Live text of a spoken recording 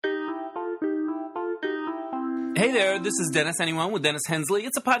Hey there, this is Dennis Anyone with Dennis Hensley.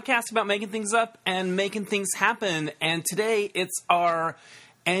 It's a podcast about making things up and making things happen. And today it's our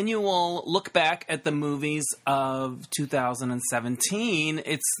annual look back at the movies of 2017.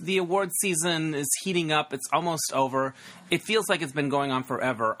 It's the award season is heating up. It's almost over. It feels like it's been going on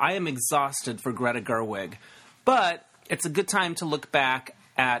forever. I am exhausted for Greta Gerwig. But it's a good time to look back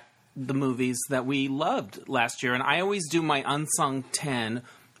at the movies that we loved last year. And I always do my Unsung 10,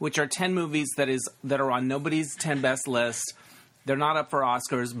 which are 10 movies that are on nobody's 10 best list. They're not up for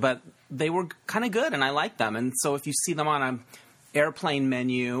Oscars, but they were kind of good, and I like them. And so if you see them on an airplane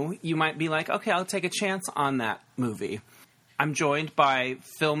menu, you might be like, okay, I'll take a chance on that movie. I'm joined by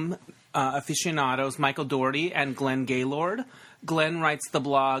film aficionados Michael Dougherty and Glenn Gaylord. Glenn writes the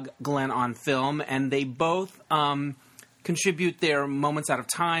blog Glenn on Film, and they both contribute their moments out of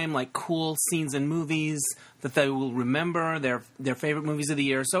time, like cool scenes in movies that they will remember, their favorite movies of the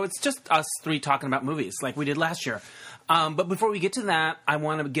year. So it's just us three talking about movies like we did last year. But before we get to that, I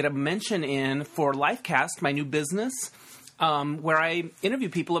want to get a mention in for Lifecast, my new business, where I interview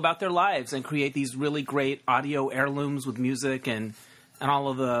people about their lives and create these really great audio heirlooms with music and all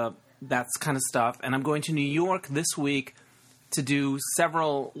of that kind of stuff. And I'm going to New York this week to do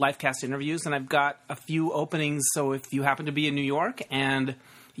several Lifecast interviews, and I've got a few openings. So if you happen to be in New York and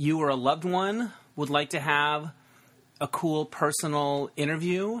you or a loved one would like to have a cool personal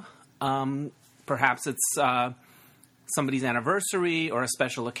interview, perhaps it's somebody's anniversary or a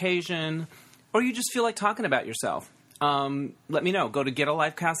special occasion, or you just feel like talking about yourself, let me know. Go to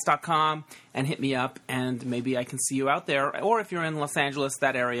getalifecast.com and hit me up, and maybe I can see you out there. Or if you're in Los Angeles,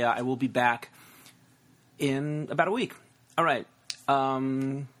 that area, I will be back in about a week. All right.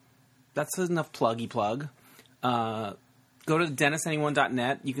 That's enough pluggy plug. Go to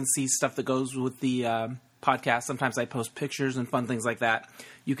DennisAnyone.net. You can see stuff that goes with the podcast. Sometimes I post pictures and fun things like that.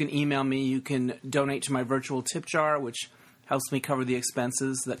 You can email me. You can donate to my virtual tip jar, which helps me cover the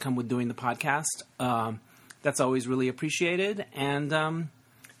expenses that come with doing the podcast. That's always really appreciated. And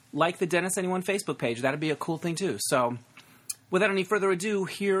like the Dennis Anyone Facebook page. That'd be a cool thing, too. So without any further ado,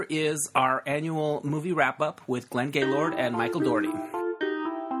 here is our annual movie wrap-up with Glenn Gaylord and Michael Dougherty.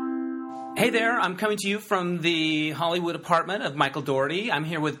 Hey there, I'm coming to you from the Hollywood apartment of Michael Dougherty. I'm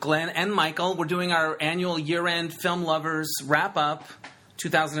here with Glenn and Michael. We're doing our annual year-end Film Lovers wrap-up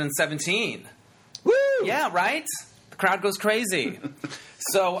 2017. Woo! Yeah, right? The crowd goes crazy.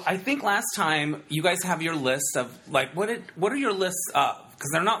 So I think last time you guys have your list of, like, what are your lists of? Because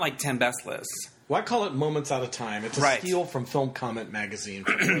they're not like 10 best lists. Well, I call it Moments at a Time. It's a steal from Film Comment magazine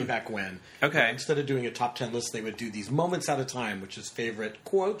from way back when. Okay. Instead of doing a top 10 list, they would do these Moments at a Time, which is favorite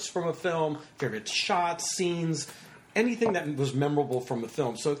quotes from a film, favorite shots, scenes, anything that was memorable from a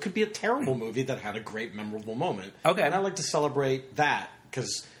film. So it could be a terrible movie that had a great, memorable moment. Okay. And I like to celebrate that,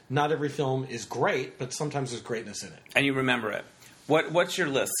 because not every film is great, but sometimes there's greatness in it. And you remember it. What's your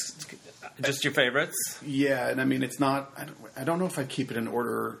list? Just your favorites? Yeah, and I mean, it's not... I don't know if I keep it in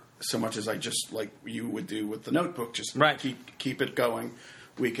order so much as I just, like you would do with the Notebook, just keep it going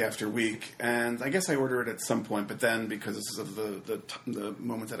week after week. And I guess I order it at some point, but then because of the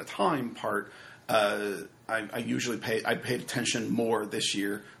Moments at a Time part, I usually I paid attention more this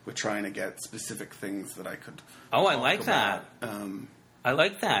year with trying to get specific things that I could. Oh, I like about. that. I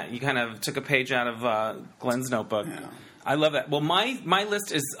like that. You kind of took a page out of Glenn's Notebook. Yeah. I love that. Well, my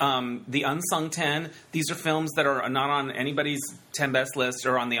list is the Unsung 10. These are films that are not on anybody's 10 best list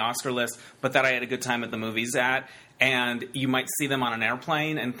or on the Oscar list, but that I had a good time at the movies at. And you might see them on an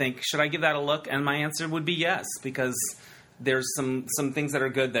airplane and think, should I give that a look? And my answer would be yes, because there's some things that are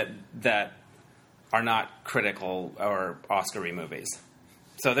good that are not critical or Oscar-y movies.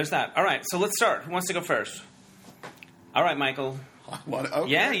 So there's that. All right, so let's start. Who wants to go first? All right, Michael. Okay.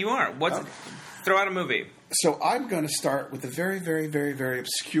 Yeah, you are. Throw out a movie. So I'm going to start with a very, very, very, very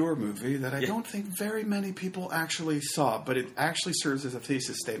obscure movie that I don't think very many people actually saw, but it actually serves as a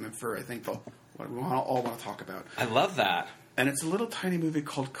thesis statement for, I think, what we all want to talk about. I love that. And it's a little tiny movie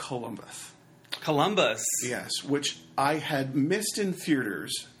called Columbus. Columbus. Yes, which I had missed in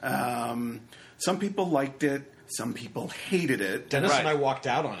theaters. Some people liked it. Some people hated it. Dennis and I walked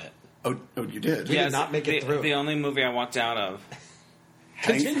out on it. Oh, you did? We did not make it through. The only movie I walked out of.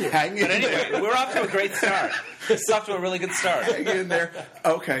 Continue. Hang in But anyway, there. we're off to a great start. It's off to a really good start. Hang in there.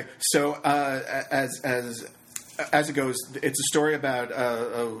 Okay, so as it goes, it's a story about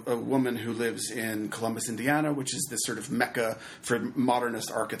a woman who lives in Columbus, Indiana, which is this sort of mecca for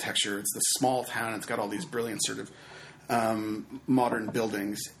modernist architecture. It's this small town. It's got all these brilliant sort of modern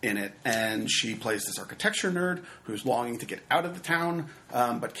buildings in it, and she plays this architecture nerd who's longing to get out of the town,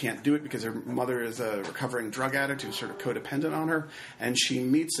 but can't do it because her mother is a recovering drug addict who's sort of codependent on her, and she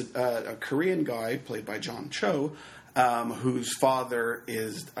meets a Korean guy played by John Cho, whose father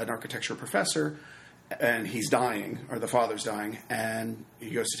is an architecture professor, and he's dying, or the father's dying, and he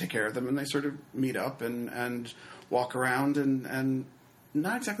goes to take care of them, and they sort of meet up and walk around and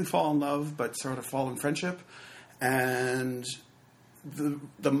not exactly fall in love, but sort of fall in friendship. And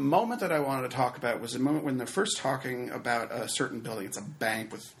the moment that I wanted to talk about was the moment when they're first talking about a certain building. It's a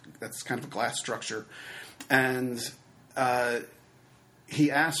bank that's kind of a glass structure. And he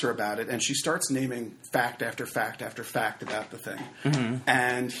asks her about it, and she starts naming fact after fact after fact about the thing. Mm-hmm.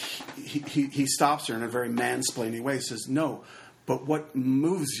 And he stops her in a very mansplaining way, says, "No, but what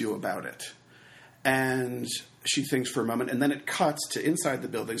moves you about it?" And she thinks for a moment, and then it cuts to inside the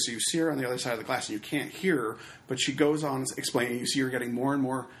building, so you see her on the other side of the glass, and you can't hear her, but she goes on explaining, you see her getting more and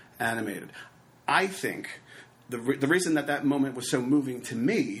more animated. I think the reason that moment was so moving to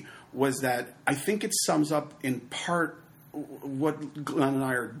me was that I think it sums up in part what Glenn and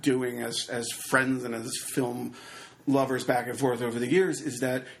I are doing as friends and as film lovers back and forth over the years, is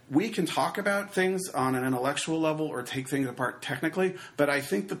that we can talk about things on an intellectual level or take things apart technically, but I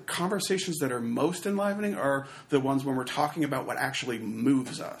think the conversations that are most enlivening are the ones when we're talking about what actually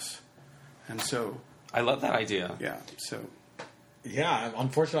moves us. And so... I love that idea. Yeah, so... Yeah,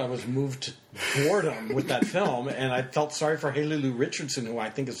 unfortunately, I was moved to boredom with that film, and I felt sorry for Haley Lou Richardson, who I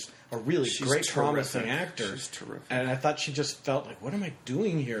think is a really great, promising actor. She's terrific. And I thought she just felt like, what am I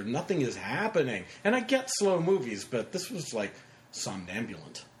doing here? Nothing is happening. And I get slow movies, but this was like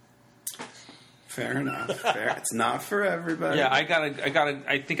somnambulant. Fair enough. Fair. It's not for everybody. Yeah,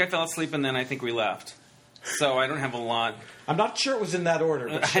 I think I fell asleep, and then I think we left. So I don't have a lot. I'm not sure it was in that order.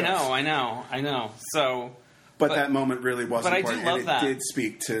 But I know. So... But that moment really was important, and it did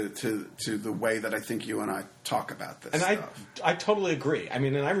speak to the way that I think you and I talk about this stuff. I totally agree. I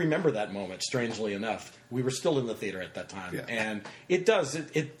mean, and I remember that moment, strangely enough. We were still in the theater at that time. Yeah. And it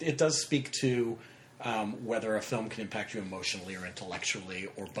does speak to whether a film can impact you emotionally or intellectually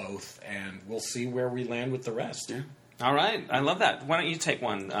or both. And we'll see where we land with the rest. Yeah. All right. I love that. Why don't you take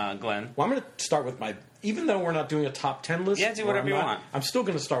one, Glenn? Well, I'm going to start with even though we're not doing a top 10 list. Yeah, do whatever you want. I'm still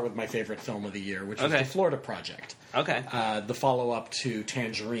going to start with my favorite film of the year, which is The Florida Project. Okay. The follow-up to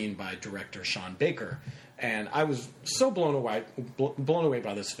Tangerine by director Sean Baker. And I was so blown away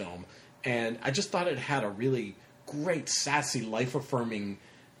by this film. And I just thought it had a really great, sassy, life-affirming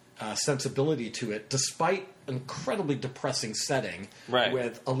sensibility to it, despite an incredibly depressing setting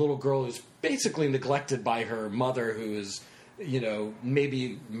with a little girl who's basically neglected by her mother, who is,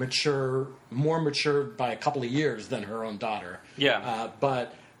 maybe more mature by a couple of years than her own daughter. Yeah.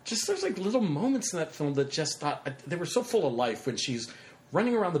 But just there's like little moments in that film that just thought they were so full of life when she's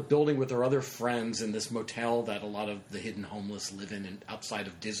running around the building with her other friends in this motel that a lot of the hidden homeless live in outside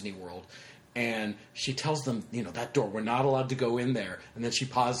of Disney World. And she tells them, that door, we're not allowed to go in there. And then she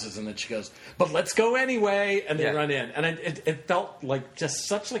pauses, and then she goes, but let's go anyway. And they run in. And it felt like just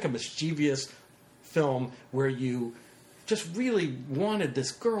such like a mischievous film where you just really wanted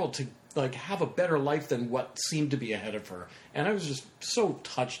this girl to like have a better life than what seemed to be ahead of her. And I was just so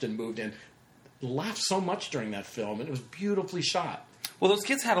touched and moved and laughed so much during that film. And it was beautifully shot. Well, those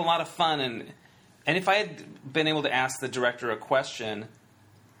kids had a lot of fun. And if I had been able to ask the director a question,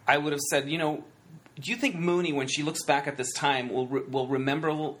 I would have said, do you think Mooney, when she looks back at this time, will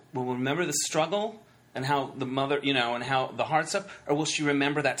remember the struggle and how the mother, and how the hard stuff, or will she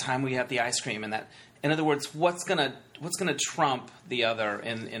remember that time we had the ice cream and that? In other words, what's gonna trump the other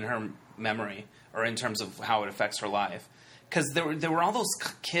in her memory, or in terms of how it affects her life? Because there were all those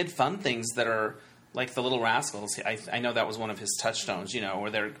kid fun things that are like the Little Rascals. I know that was one of his touchstones,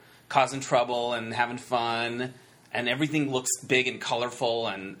 where they're causing trouble and having fun. And everything looks big and colorful,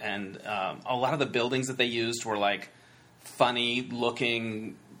 and a lot of the buildings that they used were like funny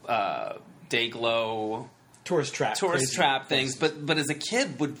looking day glow tourist trap things. But as a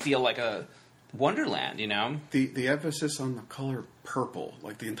kid, would feel like a wonderland, The emphasis on the color purple,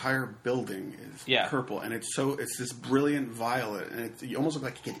 like the entire building is purple, and it's this brilliant violet, and you almost look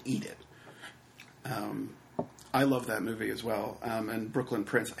like you could eat it. I love that movie as well, and Brooklyn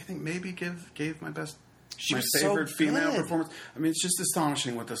Prince, I think maybe gave my favorite female performance. I mean, it's just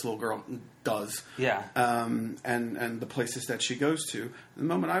astonishing what this little girl does. Yeah. And the places that she goes to. The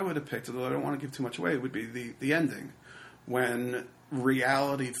moment I would have picked, although I don't want to give too much away, would be the ending. When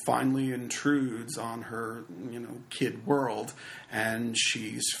reality finally intrudes on her, kid world, and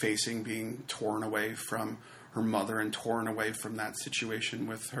she's facing being torn away from her mother and torn away from that situation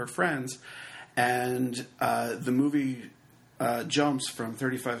with her friends. And the movie jumps from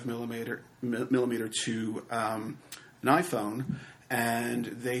 35 millimeter to an iPhone, and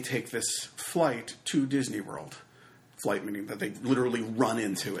they take this flight to Disney World. Flight meaning that they literally run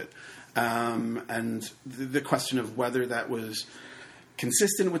into it. And the question of whether that was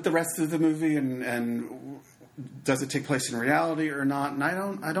consistent with the rest of the movie and does it take place in reality or not? And I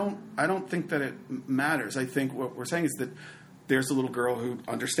don't think that it matters. I think what we're saying is that there's a little girl who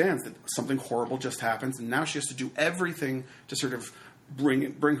understands that something horrible just happens, and now she has to do everything to sort of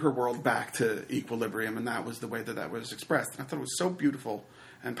bring her world back to equilibrium, and that was the way that was expressed. And I thought it was so beautiful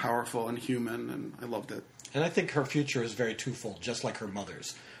and powerful and human, and I loved it. And I think her future is very twofold, just like her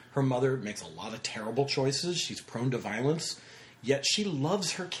mother's. Her mother makes a lot of terrible choices. She's prone to violence. Yet she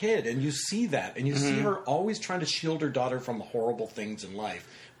loves her kid, and you see that. And you see her always trying to shield her daughter from the horrible things in life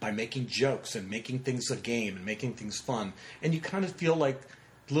by making jokes and making things a game and making things fun. And you kind of feel like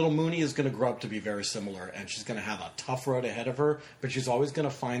little Mooney is going to grow up to be very similar, and she's going to have a tough road ahead of her, but she's always going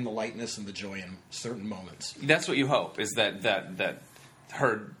to find the lightness and the joy in certain moments. That's what you hope, is that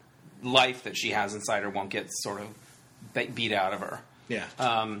her life that she has inside her won't get sort of beat out of her. Yeah.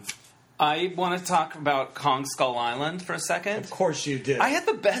 I want to talk about Kong Skull Island for a second. Of course you did. I had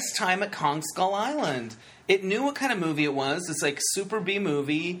the best time at Kong Skull Island. It knew what kind of movie it was. It's like super B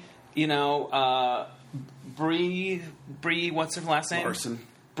movie. You know, Brie, what's her last name? Larson.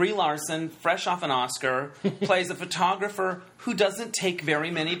 Brie Larson, fresh off an Oscar, plays a photographer who doesn't take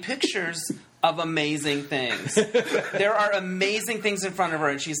very many pictures of amazing things. There are amazing things in front of her,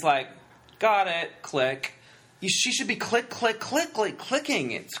 and she's like, got it, click. She should be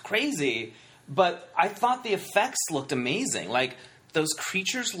clicking. It's crazy. But I thought the effects looked amazing. Like, those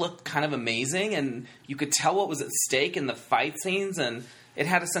creatures looked kind of amazing, and you could tell what was at stake in the fight scenes, and it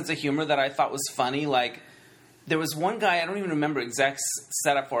had a sense of humor that I thought was funny. Like, there was one guy, I don't even remember exact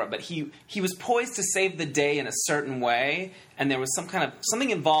setup for it, but he was poised to save the day in a certain way, and there was something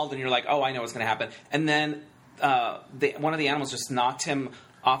involved, and you're like, oh, I know what's going to happen. And then one of the animals just knocked him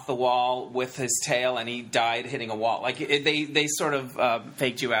off the wall with his tail, and he died hitting a wall. Like, they sort of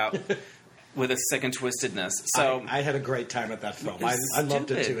faked you out with a sick and twistedness. So I had a great time at that film. I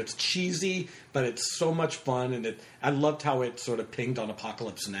loved it too. It's cheesy, but it's so much fun, and I loved how it sort of pinged on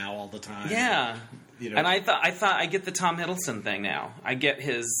Apocalypse Now all the time. Yeah. You know. And I thought I get the Tom Hiddleston thing now. I get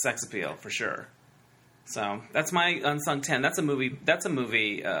his sex appeal for sure. So that's my unsung 10. That's a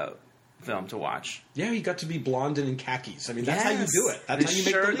movie film to watch. Yeah, he got to be blonde and in khakis. I mean, that's how you do it. That's how you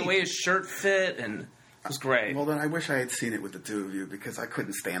make the leap. The way his shirt fit, and it was great. Well, then I wish I had seen it with the two of you, because I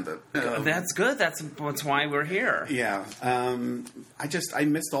couldn't stand it. That's good. That's why we're here. Yeah. I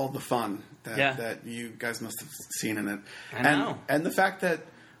missed all the fun that you guys must have seen in it. I know. And the fact that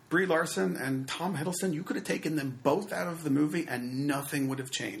Brie Larson and Tom Hiddleston, you could have taken them both out of the movie and nothing would have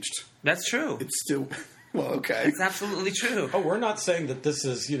changed. That's true. It's still... Well, okay. It's absolutely true. Oh, we're not saying that this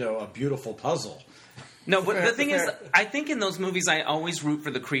is, a beautiful puzzle. No, but the thing is, I think in those movies I always root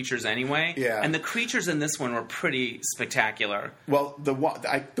for the creatures anyway. Yeah. And the creatures in this one were pretty spectacular. Well, the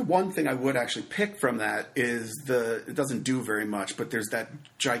one thing I would actually pick from that is it doesn't do very much, but there's that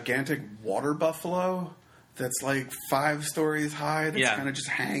gigantic water buffalo that's like 5 stories high that's kind of just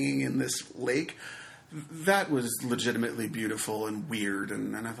hanging in this lake. That was legitimately beautiful and weird,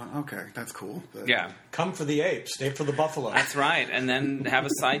 and I thought, okay, that's cool. But yeah. Come for the ape, stay for the buffalo. That's right, and then have a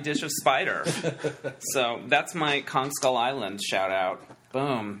side dish of spider. So that's my Kong Skull Island shout-out.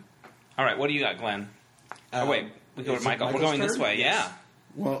 Boom. All right, what do you got, Glenn? Wait, we go to Michael. We're going this way, yes.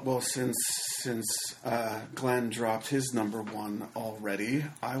 Well, since Glenn dropped his number 1 already,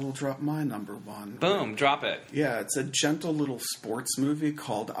 I will drop my number 1. Boom, drop it. Yeah, it's a gentle little sports movie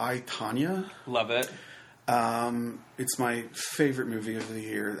called I, Tonya. Love it. It's my favorite movie of the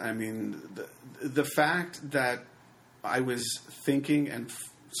year. I mean, the fact that I was thinking and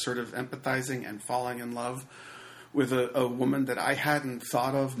sort of empathizing and falling in love with a woman that I hadn't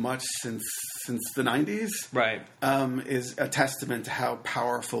thought of much since the 90s, right, is a testament to how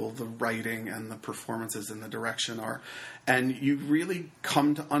powerful the writing and the performances and the direction are. And you really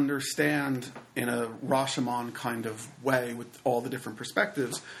come to understand in a Rashomon kind of way, with all the different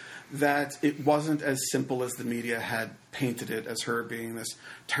perspectives, that it wasn't as simple as the media had painted it, as her being this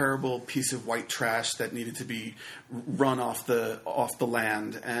terrible piece of white trash that needed to be run off the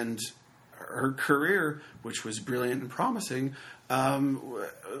land. And her career, which was brilliant and promising,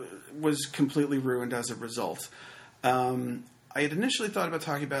 was completely ruined as a result. I had initially thought about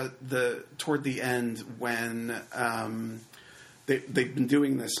talking about toward the end when they've been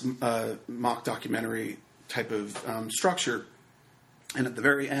doing this mock documentary type of structure, and at the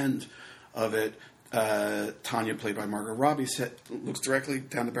very end of it, Tanya, played by Margot Robbie, looks directly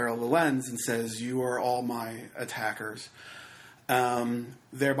down the barrel of the lens and says, "You are all my attackers,"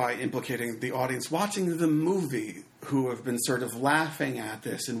 thereby implicating the audience watching the movie, who have been sort of laughing at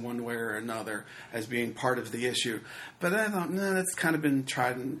this in one way or another as being part of the issue. But I thought, no, that's kind of been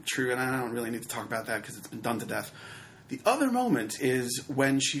tried and true, and I don't really need to talk about that because it's been done to death. The other moment is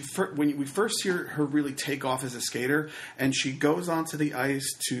when when we first hear her really take off as a skater, and she goes onto the ice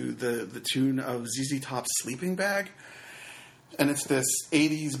to the tune of ZZ Top's "Sleeping Bag," and it's this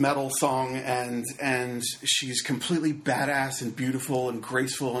 80s metal song, and she's completely badass and beautiful and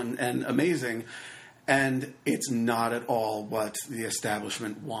graceful and amazing, and it's not at all what the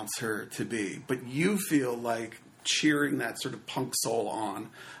establishment wants her to be. But you feel like cheering that sort of punk soul on.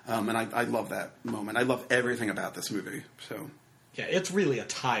 And I love that moment. I love everything about this movie. So, yeah, it's really a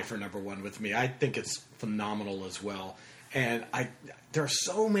tie for number one with me. I think it's phenomenal as well. And there are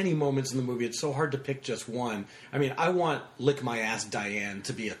so many moments in the movie. It's so hard to pick just one. I mean, I want "Lick My Ass, Diane"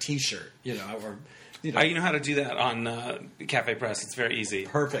 to be a T-shirt, or. You know how to do that on Cafe Press. It's very easy.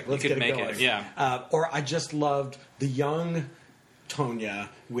 Perfect. Let's get it going. Yeah. Or I just loved the young Tanya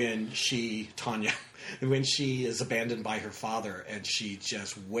when she is abandoned by her father, and she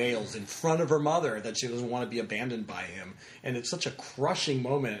just wails in front of her mother that she doesn't want to be abandoned by him. And it's such a crushing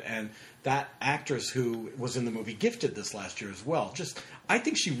moment. And that actress who was in the movie Gifted this last year as well, I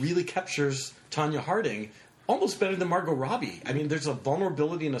think she really captures Tanya Harding almost better than Margot Robbie. I mean, there's a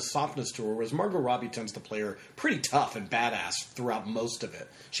vulnerability and a softness to her, whereas Margot Robbie tends to play her pretty tough and badass throughout most of it.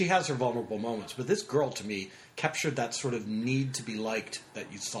 She has her vulnerable moments, but this girl, to me, captured that sort of need to be liked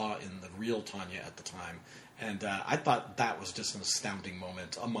that you saw in the real Tanya at the time. And I thought that was just an astounding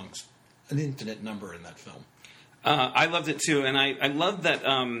moment amongst an infinite number in that film. I loved it, too, and I loved that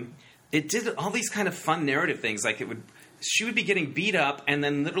it did all these kind of fun narrative things, like she would be getting beat up and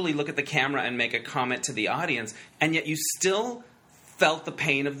then literally look at the camera and make a comment to the audience, and yet you still felt the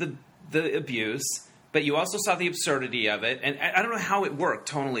pain of the abuse, but you also saw the absurdity of it. And I don't know how it worked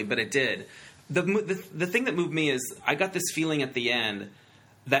tonally, but it did. The thing that moved me is I got this feeling at the end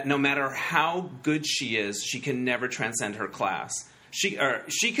that no matter how good she is, she can never transcend her class. She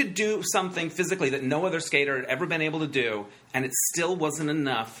could do something physically that no other skater had ever been able to do, and it still wasn't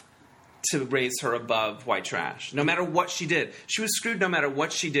enough to raise her above white trash. No matter what she did. She was screwed no matter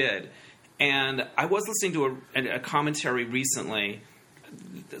what she did. And I was listening to a commentary recently.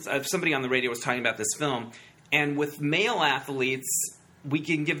 Somebody on the radio was talking about this film. And with male athletes, we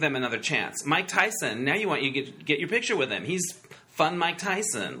can give them another chance. Mike Tyson, now you get your picture with him. He's fun Mike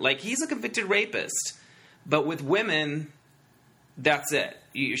Tyson. Like, he's a convicted rapist. But with women, that's it.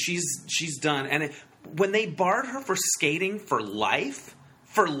 She's done. And when they barred her for skating for life...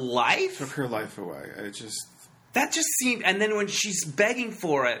 Took her life away. That just seemed... And then when she's begging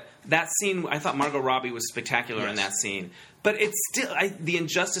for it, that scene... I thought Margot Robbie was spectacular in that scene. But it's still... the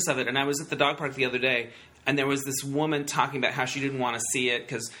injustice of it... And I was at the dog park the other day, and there was this woman talking about how she didn't want to see it,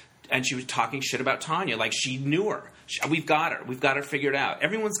 and she was talking shit about Tanya. Like, she knew her. We've got her. We've got her figured out.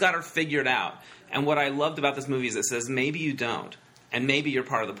 Everyone's got her figured out. And what I loved about this movie is it says, maybe you don't. And maybe you're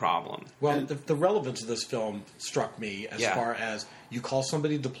part of the problem. Well, the relevance of this film struck me as far as you call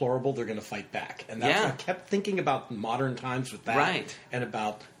somebody deplorable, they're going to fight back. And that's I kept thinking about modern times with that. Right. And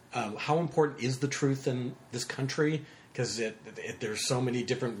about how important is the truth in this country, because there's so many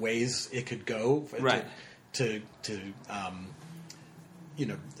different ways it could go. Right. They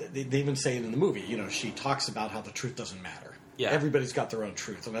even say it in the movie, she talks about how the truth doesn't matter. Yeah. Everybody's got their own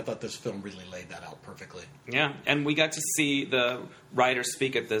truth, and I thought this film really laid that out perfectly. Yeah, and we got to see the writer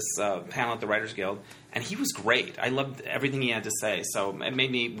speak at this panel at the Writers Guild, and he was great. I loved everything he had to say, so it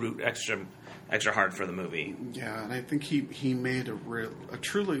made me root extra hard for the movie. Yeah, and I think he made a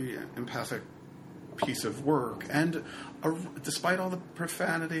truly empathic piece of work, and despite all the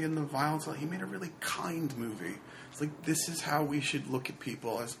profanity and the violence, he made a really kind movie. It's like, this is how we should look at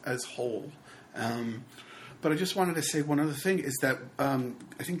people as whole. But I just wanted to say one other thing is that I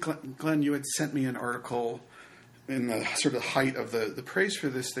think, Glenn, you had sent me an article in the sort of height of the praise for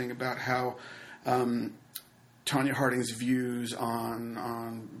this thing about how Tanya Harding's views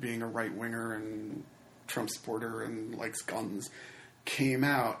on being a right-winger and Trump supporter and likes guns came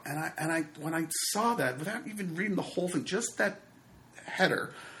out. And I when I saw that, without even reading the whole thing, just that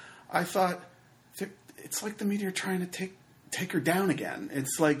header, I thought, it's like the media are trying to take her down again.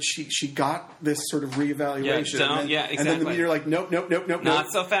 It's like she got this sort of reevaluation. Exactly. And then the media are like, nope.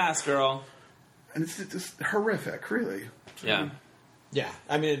 Not so fast, girl. And it's just horrific, really. Yeah. Yeah.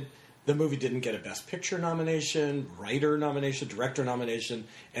 I mean, the movie didn't get a Best Picture nomination, writer nomination, director nomination,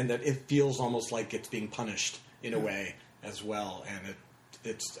 and that it feels almost like it's being punished in a way as well. And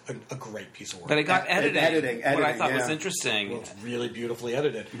it's a great piece of work. But it got editing, what I thought yeah. was interesting. Well, it's really beautifully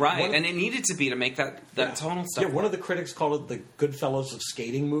edited. Right, and it needed to be to make that tonal stuff. Yeah, one of the critics called it the Goodfellas of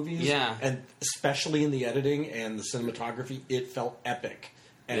skating movies. Yeah. And especially in the editing and the cinematography, it felt epic.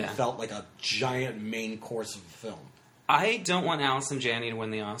 And it felt like a giant main course of a film. I don't want Allison Janney to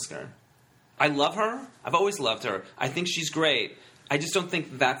win the Oscar. I love her. I've always loved her. I think she's great. I just don't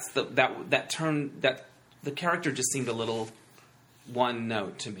think that's the character just seemed a little one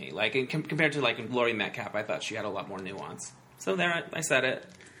note to me. Like compared to like Laurie Metcalf, I thought she had a lot more nuance. So there, I said it.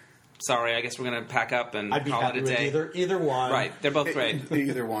 Sorry, I guess we're going to pack up and I'd be call happy it a day. with either one. Right, they're both great.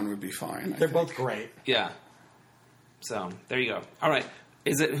 Either one would be fine. They're both great. Yeah. So there you go. All right,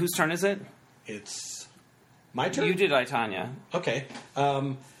 whose turn is it? It's my turn. You did, Tanya. Okay.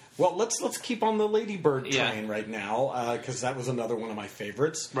 Well, let's keep on the Lady Bird train right now, because that was another one of my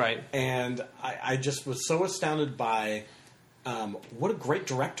favorites. Right. And I just was so astounded by what a great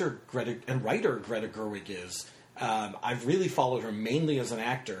director and writer Greta Gerwig is. I've really followed her mainly as an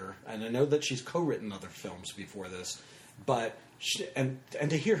actor, and I know that she's co-written other films before this. But and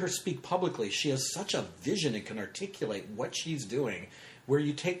to hear her speak publicly, she has such a vision and can articulate what she's doing, where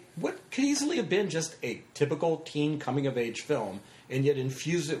you take what could easily have been just a typical teen coming-of-age film and yet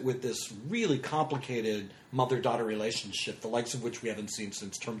infuse it with this really complicated mother-daughter relationship, the likes of which we haven't seen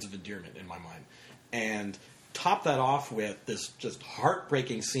since Terms of Endearment, in my mind. And top that off with this just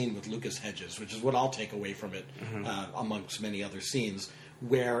heartbreaking scene with Lucas Hedges, which is what I'll take away from it, amongst many other scenes,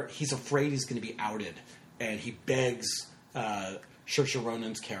 where he's afraid he's going to be outed, and he begs Saoirse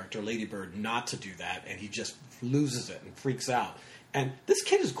Ronan's character, Lady Bird, not to do that, and he just loses it and freaks out. And this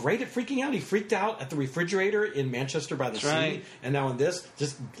kid is great at freaking out. He freaked out at the refrigerator in Manchester by the Sea, right. And now in this,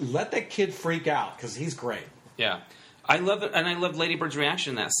 just let that kid freak out, because he's great. Yeah. I love it, and I love Lady Bird's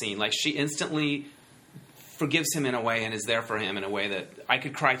reaction in that scene. Like, she instantly forgives him in a way and is there for him in a way that I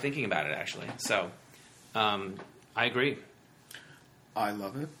could cry thinking about it, actually. So, I agree. I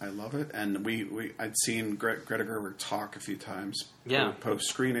love it. And I'd seen Greta Gerwig talk a few times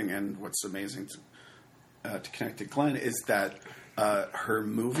post-screening, and what's amazing to connect to Glenn is that her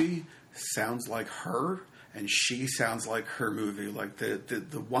movie sounds like her, and she sounds like her movie. Like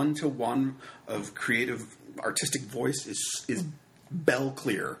the one-to-one of creative, artistic voice is bell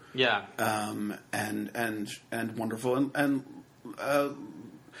clear. Yeah. And wonderful. And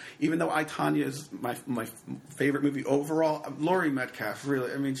even though I, Tanya is my favorite movie overall, Laurie Metcalf,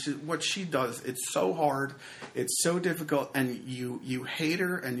 really, I mean, what she does, it's so hard, it's so difficult, and you hate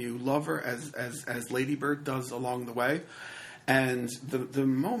her and you love her as Lady Bird does along the way. And the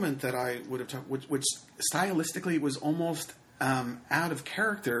moment that I would have talked, which stylistically was almost out of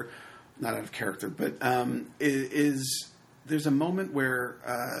character, not out of character, but is there's a moment where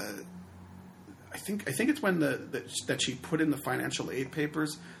I think it's when that she put in the financial aid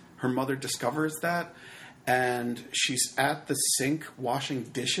papers. Her mother discovers that, and she's at the sink washing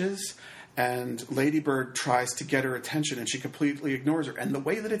dishes, and Lady Bird tries to get her attention, and she completely ignores her. And the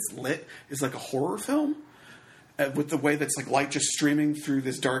way that it's lit is like a horror film, with the way that's like light just streaming through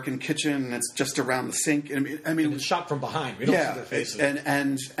this darkened kitchen, and it's just around the sink. I mean, and it's shot from behind. We don't see their faces,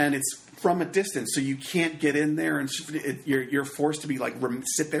 and it's from a distance, so you can't get in there, and you're forced to be like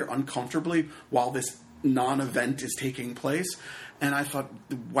sit there uncomfortably while this non-event is taking place. And I thought,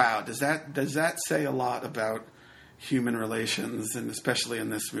 wow, does that say a lot about human relations, and especially in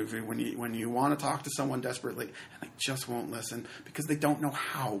this movie, when you want to talk to someone desperately and they just won't listen because they don't know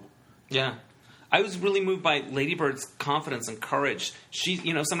how. Yeah. I was really moved by Lady Bird's confidence and courage. She,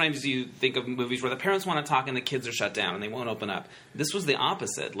 sometimes you think of movies where the parents want to talk and the kids are shut down and they won't open up. This was the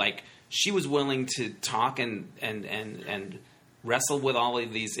opposite. Like, she was willing to talk and wrestle with all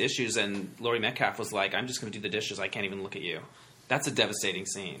of these issues, and Laurie Metcalf was like, I'm just going to do the dishes. I can't even look at you. That's a devastating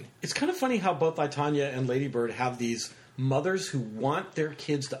scene. It's kind of funny how both Tanya and Lady Bird have these mothers who want their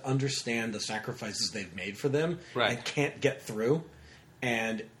kids to understand the sacrifices they've made for them and can't get through.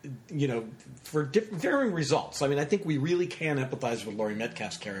 And, for varying results. I mean, I think we really can empathize with Laurie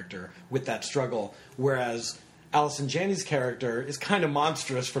Metcalf's character with that struggle, whereas Allison Janney's character is kind of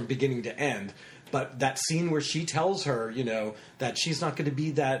monstrous from beginning to end. But that scene where she tells her, that she's not going to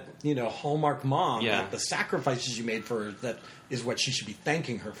be that, Hallmark mom, that the sacrifices you made for her, that is what she should be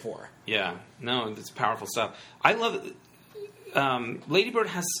thanking her for. Yeah. No, it's powerful stuff. I love it. Lady Bird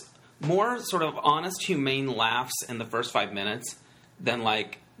has more sort of honest, humane laughs in the first 5 minutes than,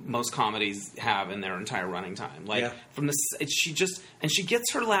 like, most comedies have in their entire running time. Like, she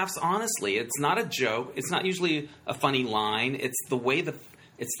gets her laughs honestly. It's not a joke. It's not usually a funny line. It's the way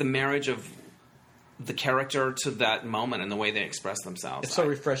it's the marriage of the character to that moment and the way they express themselves. It's so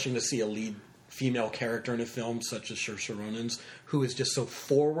refreshing to see a lead female character in a film, such as Saoirse Ronan's, who is just so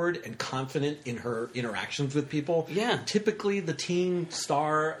forward and confident in her interactions with people. Yeah. Typically, the teen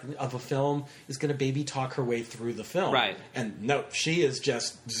star of a film is going to baby talk her way through the film. Right. And no, she is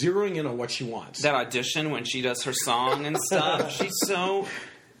just zeroing in on what she wants. That audition when she does her song and stuff, she's so...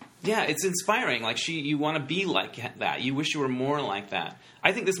 Yeah, it's inspiring. Like, you want to be like that. You wish you were more like that.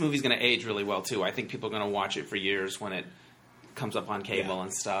 I think this movie's going to age really well, too. I think people are going to watch it for years when it comes up on cable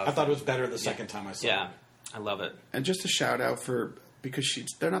and stuff. I thought it was better the second time I saw it. Yeah, I love it. And just a shout out because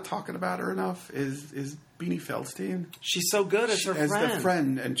they're not talking about her enough is Beanie Feldstein. She's so good as her friend. As the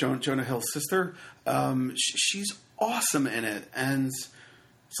friend and Jonah Hill's sister. She's awesome in it. And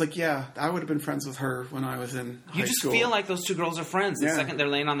it's like, yeah, I would have been friends with her when I was in high school. You just feel like those two girls are friends. The second they're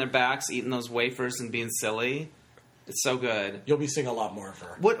laying on their backs, eating those wafers and being silly. It's so good. You'll be seeing a lot more of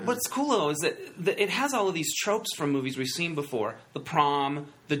her. What's cool, though, is that it has all of these tropes from movies we've seen before. The prom,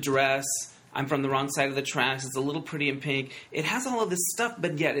 the dress, I'm from the wrong side of the tracks, it's a little pretty in pink. It has all of this stuff,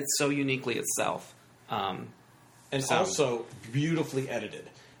 but yet it's so uniquely itself. And also beautifully edited.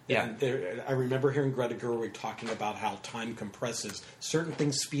 Yeah. And I remember hearing Greta Gerwig talking about how time compresses. Certain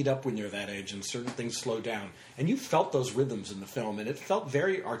things speed up when you're that age, and certain things slow down. And you felt those rhythms in the film, and it felt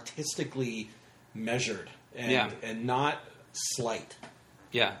very artistically measured. And not slight.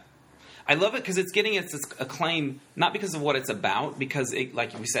 Yeah. I love it because it's getting its acclaim, not because of what it's about, because,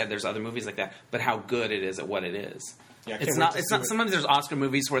 like we said, there's other movies like that, but how good it is at what it is. Yeah, it's not. Sometimes there's Oscar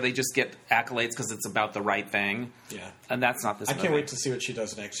movies where they just get accolades because it's about the right thing. Yeah. And that's not this movie. I can't wait to see what she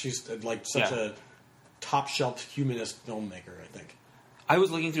does next. She's like such a top-shelf humanist filmmaker, I think. I was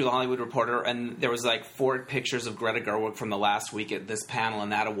looking through the Hollywood Reporter, and there was like 4 pictures of Greta Gerwig from the last week at this panel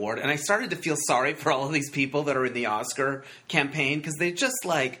and that award, and I started to feel sorry for all of these people that are in the Oscar campaign because they're just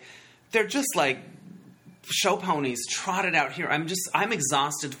like show ponies trotted out here. I'm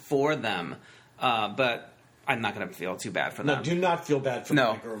exhausted for them, but I'm not going to feel too bad for them. No, do not feel bad for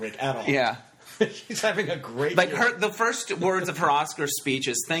Greta Gerwig at all. Yeah. She's having a great year. The first words of her Oscar speech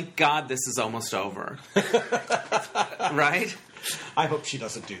is, "Thank God this is almost over." Right? I hope she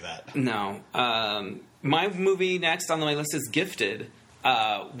doesn't do that. No. My movie next on my list is Gifted,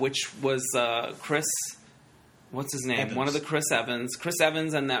 which was Chris... What's his name? Evans. One of the Chris Evans. Chris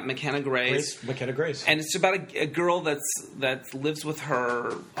Evans and that McKenna Grace. McKenna Grace. And it's about a girl that lives with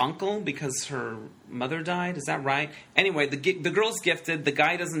her uncle because her mother died. Is that right? Anyway, the girl's gifted. The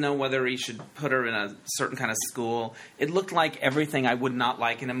guy doesn't know whether he should put her in a certain kind of school. It looked like everything I would not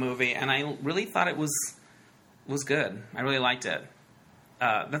like in a movie, and I really thought it was good. I really liked it.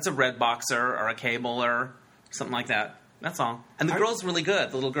 That's a red boxer or a cable or something like that. That's all. And the girl's really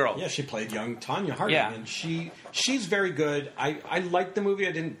good, the little girl. Yeah, she played young Tanya Harding, and she's very good. I liked the movie.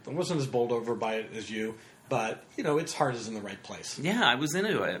 I wasn't as bowled over by it as you, but its heart is in the right place. Yeah, I was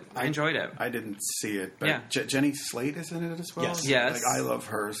into it. I enjoyed it. I didn't see it, but Jenny Slate is in it as well. Yes. Like, I love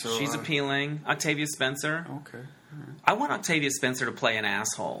her. So she's appealing. Octavia Spencer. Okay. All right. I want Octavia Spencer to play an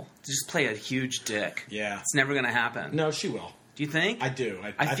asshole. To just play a huge dick. Yeah. It's never going to happen. No, she will. Do you think? I do.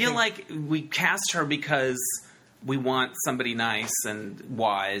 I feel like we cast her because we want somebody nice and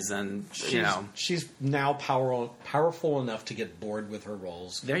wise and, She's now powerful enough to get bored with her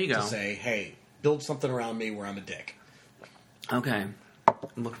roles. There you go. To say, hey, build something around me where I'm a dick. Okay.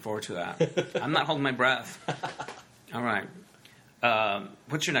 I'm looking forward to that. I'm not holding my breath. All right.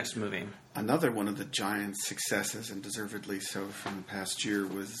 What's your next movie? Another one of the giant successes, and deservedly so, from the past year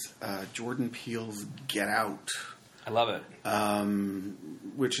was Jordan Peele's Get Out. I love it.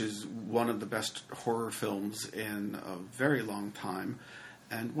 Which is one of the best horror films in a very long time,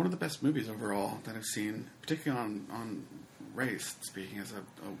 and one of the best movies overall that I've seen, particularly on race, speaking as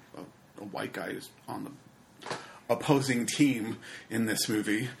a white guy who's on the opposing team in this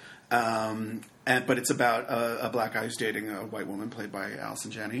movie. But it's about a black guy who's dating a white woman played by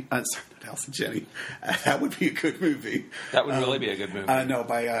Allison Janney. Sorry, not Allison Janney. That would be a good movie. That would really be a good movie. No,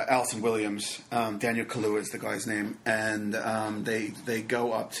 by Allison Williams. Daniel Kaluuya is the guy's name. And they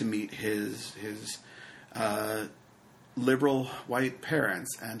go up to meet his liberal white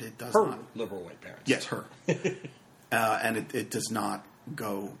parents, and it does not... liberal white parents. Yes, her. And it does not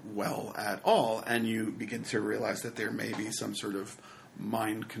go well at all, and you begin to realize that there may be some sort of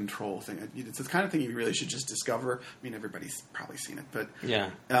mind control thing. It's the kind of thing you really should just discover. I mean, everybody's probably seen it, but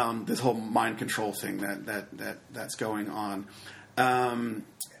this whole mind control thing that's going on.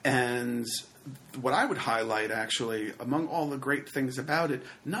 And what I would highlight, actually, among all the great things about it,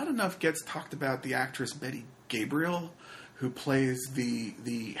 not enough gets talked about the actress Betty Gabriel, who plays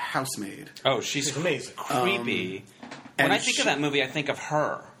the housemaid. Oh, she's amazing. Creepy. When I think of that movie, I think of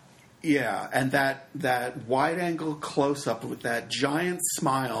her. Yeah, and that wide-angle close-up with that giant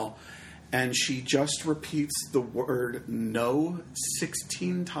smile, and she just repeats the word "no"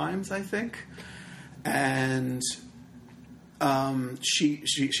 16 times, I think, and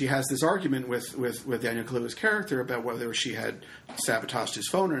she has this argument with Daniel Kaluuya's character about whether she had sabotaged his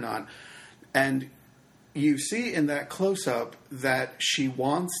phone or not, and you see in that close-up that she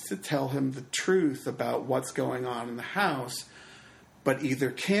wants to tell him the truth about what's going on in the house, but either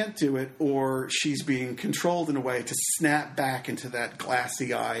can't do it or she's being controlled in a way to snap back into that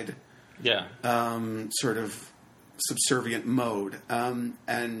glassy-eyed, sort of subservient mode.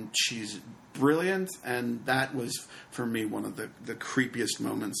 And she's brilliant, and that was, for me, one of the creepiest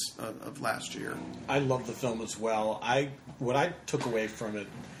moments of last year. I love the film as well. What I took away from it,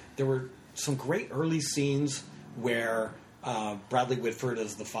 there were some great early scenes where Bradley Whitford,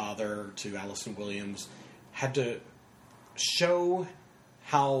 as the father to Allison Williams, had to show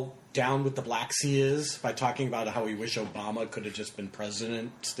how down with the blacks he is by talking about how he wish Obama could have just been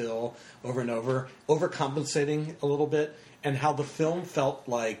president still over and over, overcompensating a little bit, and how the film felt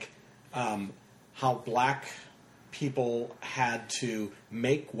like how black people had to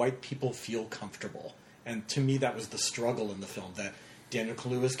make white people feel comfortable. And to me, that was the struggle in the film that Daniel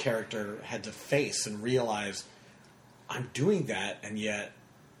Kaluuya's character had to face and realize, I'm doing that, and yet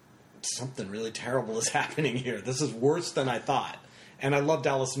something really terrible is happening here. This is worse than I thought. And I loved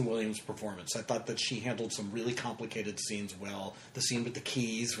Allison Williams' performance. I thought that she handled some really complicated scenes well. The scene with the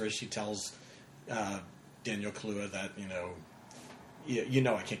keys, where she tells Daniel Kaluuya that, you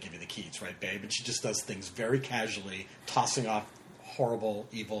know I can't give you the keys, right, babe? And she just does things very casually, tossing off horrible,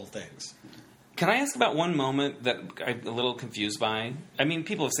 evil things. Can I ask about one moment that I'm a little confused by? I mean,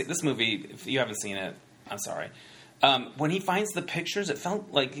 people have seen this movie. If you haven't seen it, I'm sorry. When he finds the pictures, it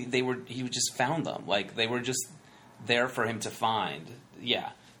felt like he just found them. Like they were just there for him to find. Yeah.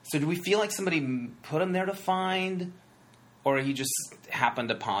 So do we feel like somebody put him there to find, or he just happened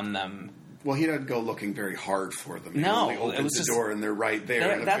upon them? Well, he didn't go looking very hard for them. No, he opens the door and they're right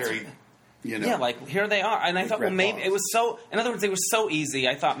there. And very, yeah, like here they are. And I thought, well, maybe it was so. In other words, it was so easy.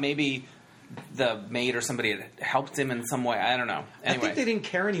 I thought maybe the maid or somebody had helped him in some way. I don't know. Anyway. I think they didn't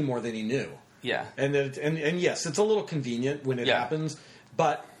care any more than he knew. Yeah. And yes, it's a little convenient when it happens,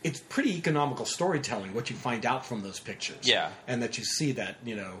 but it's pretty economical storytelling, what you find out from those pictures. Yeah. And that you see that,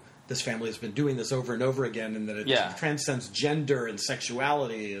 this family has been doing this over and over again, and that it transcends gender and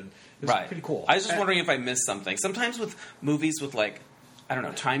sexuality, and it's pretty cool. I was just wondering if I missed something. Sometimes with movies with, like, I don't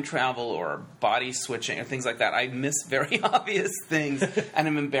know, time travel or body switching or things like that, I miss very obvious things, and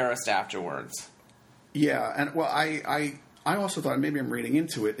I'm embarrassed afterwards. Yeah, and well, I also thought, maybe I'm reading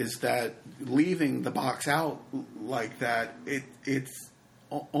into it, is that leaving the box out like that, it's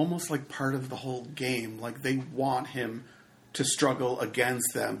almost like part of the whole game. Like they want him to struggle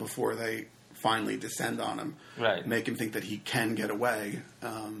against them before they finally descend on him. Right. Make him think that he can get away.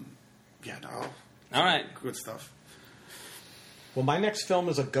 All right. Good stuff. Well, my next film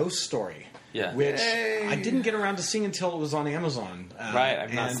is A Ghost Story. Yeah. Which I didn't get around to seeing until it was on Amazon. Right,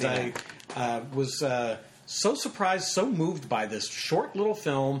 I've not seen it. And I was so surprised, so moved by this short little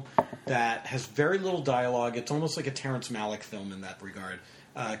film that has very little dialogue. It's almost like a Terrence Malick film in that regard.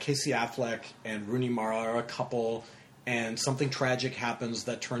 Casey Affleck and Rooney Mara are a couple, and something tragic happens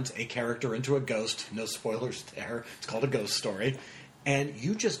that turns a character into a ghost. No spoilers there. It's called A Ghost Story. And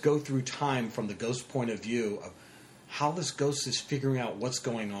you just go through time from the ghost point of view of how this ghost is figuring out what's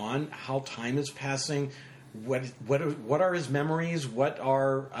going on, how time is passing, what are his memories, what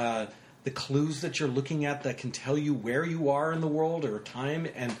are the clues that you're looking at that can tell you where you are in the world or time.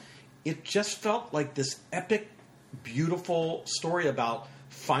 And it just felt like this epic, beautiful story about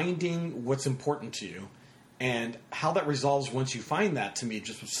finding what's important to you. And how that resolves once you find that, to me,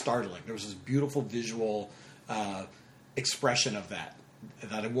 just was startling. There was this beautiful visual expression of that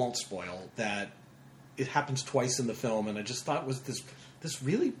I won't spoil, that it happens twice in the film, and I just thought it was this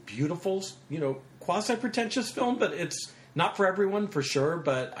really beautiful, quasi-pretentious film, but it's not for everyone, for sure,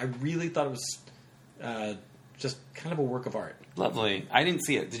 but I really thought it was just kind of a work of art. Lovely. I didn't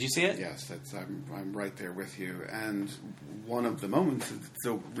see it. Did you see it? Yes, I'm right there with you. And one of the moments of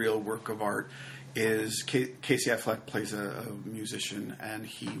the real work of art is Casey Affleck plays a musician, and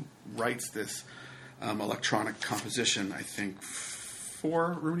he writes this electronic composition, I think,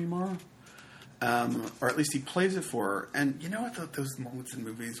 for Rooney Mara. Or at least he plays it for her. And you know what, those moments in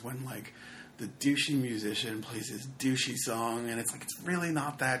movies when, like, the douchey musician plays his douchey song, and it's like, it's really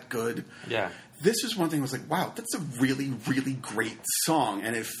not that good. Yeah. This is one thing I was like, wow, that's a really, really great song,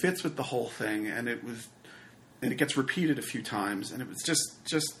 and it fits with the whole thing, and it gets repeated a few times, and it was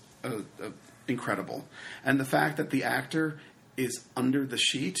just incredible. And the fact that the actor is under the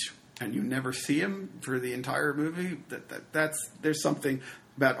sheet and you never see him for the entire movie, there's something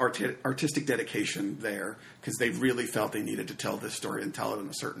about artistic dedication there, because they really felt they needed to tell this story and tell it in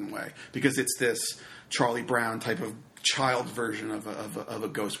a certain way, because it's this Charlie Brown type of child version of a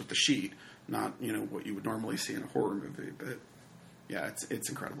Ghost with the Sheet, not what you would normally see in a horror movie. But yeah, it's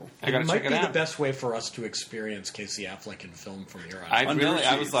incredible. It might be the best way for us to experience Casey Affleck in film from here on.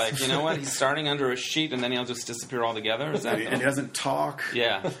 I was like, you know what? He's starting under a sheet, and then he'll just disappear altogether. Is that? And he doesn't talk.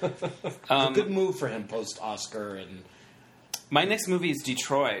 Yeah, a good move for him post Oscar. And my next movie is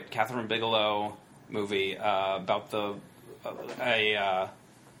Detroit, Catherine Bigelow movie about the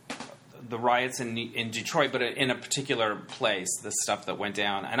riots in Detroit, but in a particular place, the stuff that went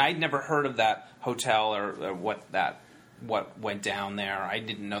down. And I'd never heard of that hotel or what went down there. I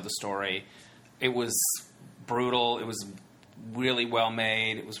didn't know the story. It was brutal. It was really well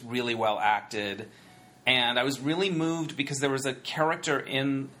made. It was really well acted. And I was really moved because there was a character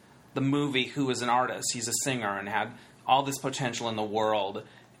in the movie who was an artist. He's a singer and had all this potential in the world.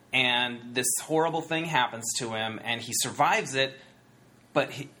 And this horrible thing happens to him, and he survives it,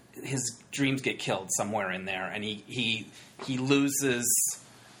 but his dreams get killed somewhere in there, and he loses...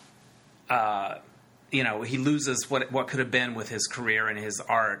 he loses what could have been with his career and his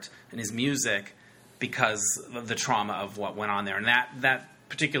art and his music because of the trauma of what went on there. And that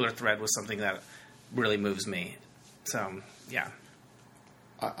particular thread was something that really moves me. So, yeah.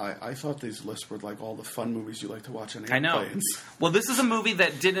 I thought these lists were like all the fun movies you like to watch on airplanes. I know. Well, this is a movie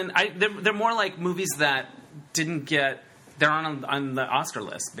that didn't... They're more like movies that didn't get... They're on the Oscar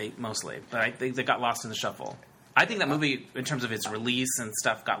list, mostly. But I think they got lost in the shuffle. I think that movie, in terms of its release and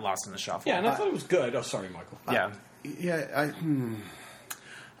stuff, got lost in the shuffle. Yeah, and I thought it was good. Oh, sorry, Michael. I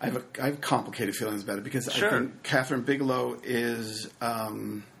have complicated feelings about it because I think Catherine Bigelow is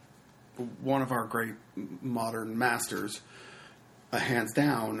one of our great modern masters, hands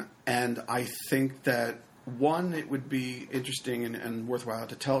down. And I think that, one, it would be interesting and worthwhile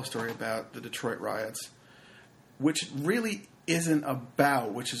to tell a story about the Detroit riots, which really isn't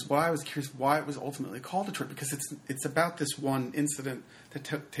about, which is why I was curious why it was ultimately called Detroit, because it's about this one incident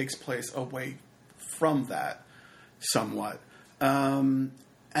that takes place away from that somewhat. And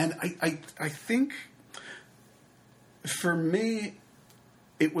I think for me,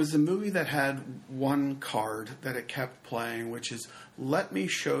 it was a movie that had one card that it kept playing, which is, let me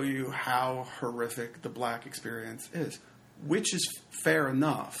show you how horrific the black experience is, which is fair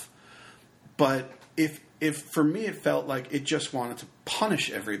enough. But if for me it felt like it just wanted to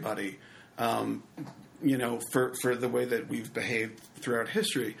punish everybody, for the way that we've behaved throughout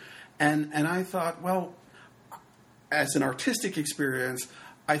history. And I thought, well, as an artistic experience,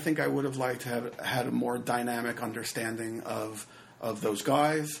 I think I would have liked to have had a more dynamic understanding of those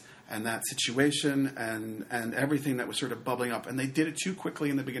guys and that situation and everything that was sort of bubbling up. And they did it too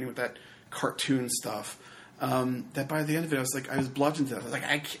quickly in the beginning with that cartoon stuff. That by the end of it, I was bludgeoned to death. I was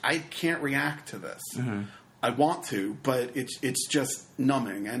like, I can't react to this. Mm-hmm. I want to, but it's just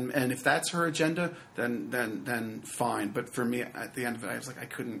numbing. And if that's her agenda, then fine. But for me, at the end of it, I was like, I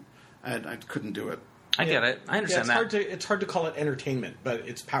couldn't do it. I get it. I understand that. It's hard to call it entertainment, but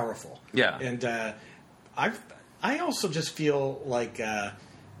it's powerful. Yeah. And I also just feel like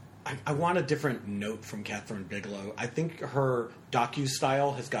I want a different note from Catherine Bigelow. I think her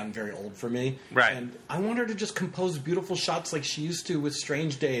docu-style has gotten very old for me. Right. And I want her to just compose beautiful shots like she used to with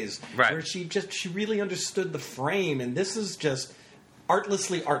Strange Days. Right. Where she really understood the frame. And this is just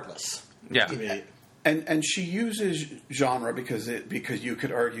artlessly artless. Yeah. To me. And she uses genre because you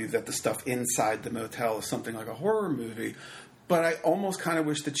could argue that the stuff inside the motel is something like a horror movie. But I almost kind of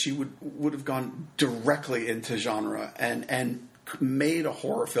wish that she would have gone directly into genre and made a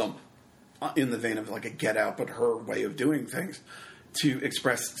horror film in the vein of like a Get Out, but her way of doing things to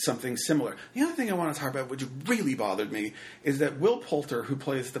express something similar. The other thing I want to talk about, which really bothered me, is that Will Poulter, who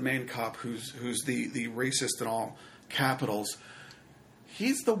plays the main cop, who's the racist in all capitals,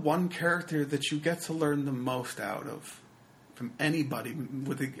 he's the one character that you get to learn the most out of from anybody,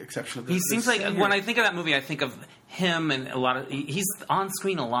 with the exception of the He seems like, when I think of that movie, I think of him and a lot of... He's on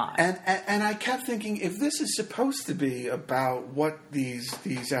screen a lot. And I kept thinking, if this is supposed to be about what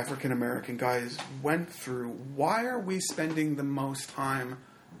these African-American guys went through, why are we spending the most time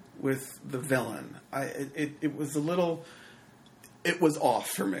with the villain? It was a little... It was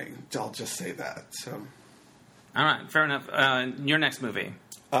off for me. I'll just say that. So, all right, fair enough. Your next movie.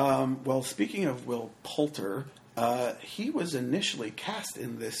 Well, speaking of Will Poulter... he was initially cast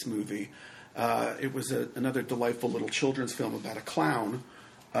in this movie. It was another delightful little children's film about a clown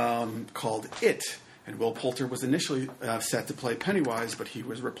called It. And Will Poulter was initially set to play Pennywise, but he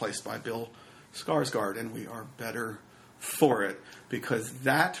was replaced by Bill Skarsgård. And we are better for it, because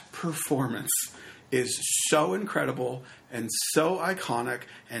that performance is so incredible and so iconic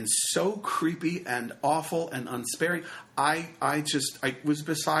and so creepy and awful and unsparing. I was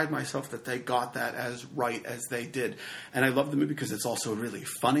beside myself that they got that as right as they did. And I love the movie because it's also really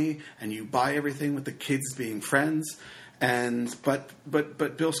funny, and you buy everything with the kids being friends. And but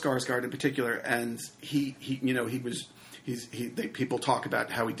Bill Skarsgård in particular, and people talk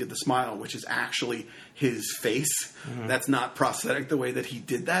about how he did the smile, which is actually his face. Mm-hmm. That's not prosthetic the way that he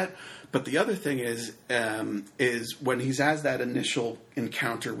did that. But the other thing is when he has that initial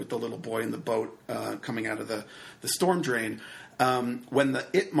encounter with the little boy in the boat coming out of the storm drain, when the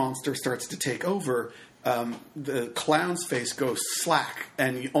it monster starts to take over, the clown's face goes slack,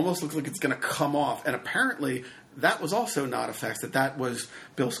 and it almost looks like it's going to come off. And apparently that was also not effects, that was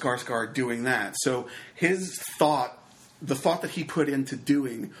Bill Skarsgård doing that. So his thought, the thought that he put into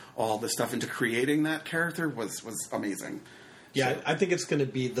doing all this stuff, into creating that character was amazing. Yeah, so, I think it's going to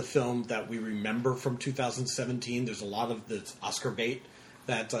be the film that we remember from 2017. There's a lot of this Oscar bait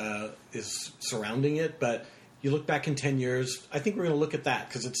that is surrounding it, but you look back in 10 years, I think we're going to look at that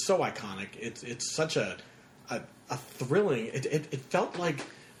because it's so iconic. It's such a thrilling. It felt like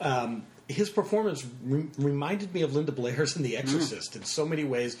his performance reminded me of Linda Blair's in The Exorcist in so many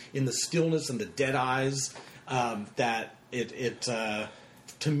ways, in the stillness and the dead eyes, that it to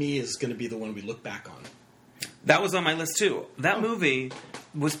me is going to be the one we look back on. That was on my list too. That movie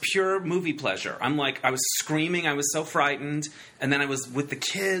was pure movie pleasure. I was screaming, I was so frightened, and then I was with the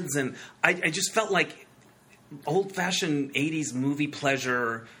kids, and I just felt like old-fashioned 80s movie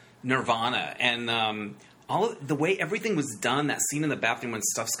pleasure Nirvana. And the way everything was done, that scene in the bathroom when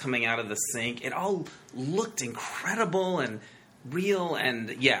stuff's coming out of the sink, it all looked incredible and real,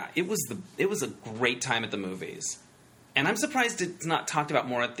 and yeah, it was a great time at the movies. And I'm surprised it's not talked about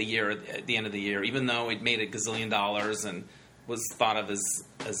more at the end of the year, even though it made $1 gazillion and was thought of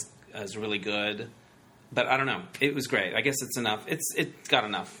as really good. But I don't know. It was great. I guess it's enough. It got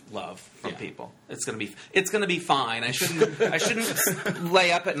enough love from people. It's gonna be fine. I shouldn't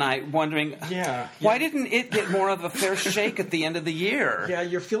lay up at night wondering why didn't it get more of a fair shake at the end of the year? Yeah,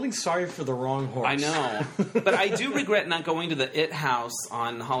 you're feeling sorry for the wrong horse. I know, but I do regret not going to the It House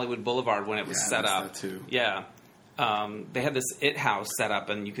on Hollywood Boulevard when it was set up. That too. Yeah. They had this It House set up,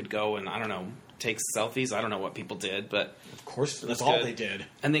 and you could go and, I don't know, take selfies. I don't know what people did, but of course, that's all they did.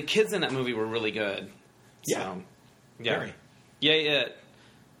 And the kids in that movie were really good. Yeah, so, yeah, very. Yeah.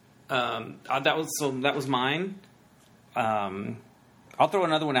 That was mine. I'll throw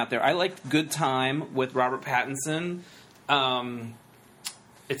another one out there. I liked Good Time with Robert Pattinson.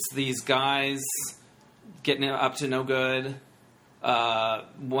 It's these guys getting up to no good.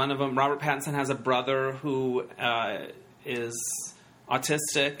 One of them, Robert Pattinson, has a brother who is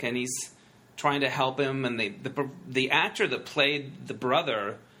autistic, and he's trying to help him. And the actor that played the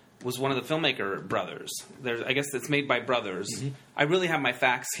brother was one of the filmmaker brothers. I guess it's made by brothers. Mm-hmm. I really have my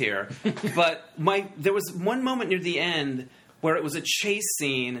facts here, but there was one moment near the end where it was a chase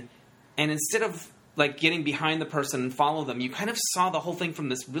scene, and instead of like getting behind the person and follow them, you kind of saw the whole thing from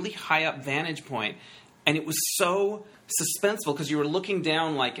this really high up vantage point, and it was so suspenseful because you were looking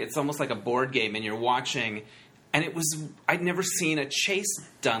down like it's almost like a board game, and you're watching, and I'd never seen a chase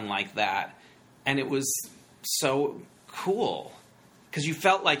done like that, and it was so cool because you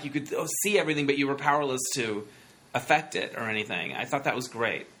felt like you could see everything, but you were powerless to affect it or anything. I thought that was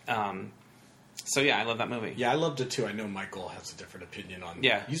great. So yeah, I love that movie. Yeah, I loved it too. I know Michael has a different opinion on.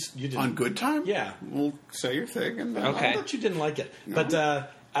 Yeah, you didn't. On Good Time. Yeah, well, say your thing. And okay. I thought you didn't like it, no.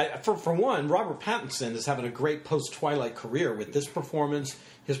 But for one, Robert Pattinson is having a great post-Twilight career with this performance,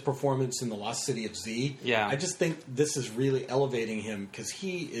 his performance in The Lost City of Z. Yeah, I just think this is really elevating him because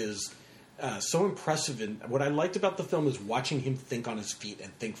he is so impressive. And what I liked about the film is watching him think on his feet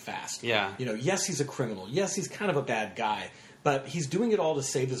and think fast. Yeah, yes, he's a criminal. Yes, he's kind of a bad guy. But he's doing it all to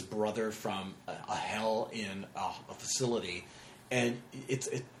save his brother from a hell in a facility, and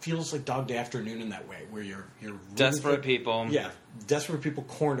it feels like Dog Day Afternoon in that way, where you're desperate people. Yeah, desperate people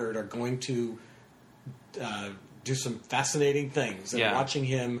cornered are going to do some fascinating things. And watching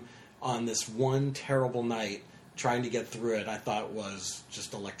him on this one terrible night trying to get through it, I thought was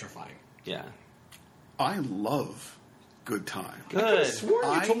just electrifying. Yeah, I love Good Time. Good. I could have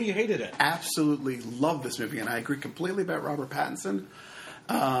sworn you told me you hated it. Absolutely love this movie, and I agree completely about Robert Pattinson.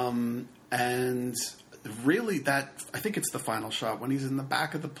 And really, I think it's the final shot when he's in the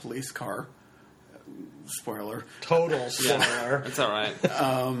back of the police car. Spoiler. Total spoiler. It's all right.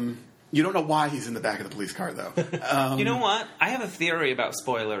 You don't know why he's in the back of the police car, though. You know what? I have a theory about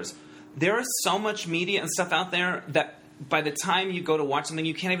spoilers. There is so much media and stuff out there that by the time you go to watch something,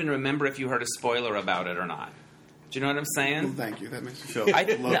 you can't even remember if you heard a spoiler about it or not. Do you know what I'm saying? Well, thank you. That makes me feel a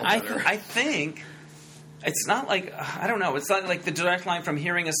little better. I think It's not like, I don't know, it's not like the direct line from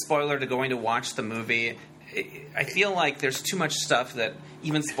hearing a spoiler to going to watch the movie. I feel like there's too much stuff that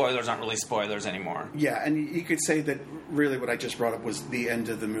even spoilers aren't really spoilers anymore. Yeah, and you could say that really what I just brought up was the end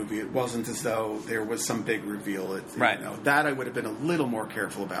of the movie. It wasn't as though there was some big reveal. Right. You know, that I would have been a little more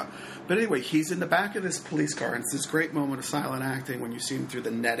careful about. But anyway, he's in the back of this police car, and it's this great moment of silent acting when you see him through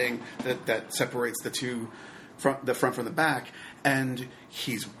the netting that separates the front from the back, and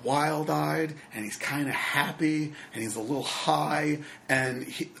he's wild-eyed, and he's kind of happy, and he's a little high, and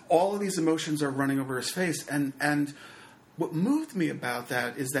all of these emotions are running over his face. And what moved me about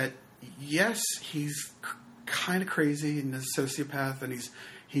that is that, yes, he's kind of crazy and a sociopath, and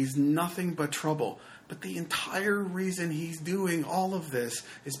he's nothing but trouble. But the entire reason he's doing all of this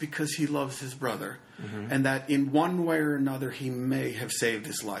is because he loves his brother, and that in one way or another he may have saved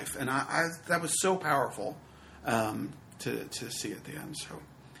his life. And I that was so powerful. To see at the end. So,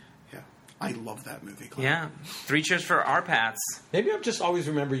 yeah. I love that movie, Clive. Yeah. 3 cheers for our Pats. Maybe I've just always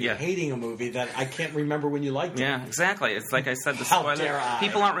remembered you hating a movie that I can't remember when you liked it. Yeah, exactly. It's like I said, the How spoiler. dare I?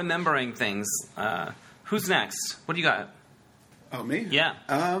 People aren't remembering things. Who's next? What do you got? Oh, me? Yeah.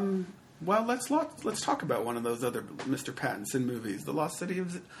 Well, let's talk about one of those other Mr. Pattinson movies, The Lost City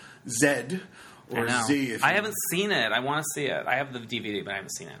of Zed, or Z. I haven't seen it. I want to see it. I have the DVD, but I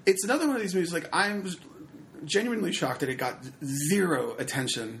haven't seen it. It's another one of these movies. Like, I'm genuinely shocked that it got zero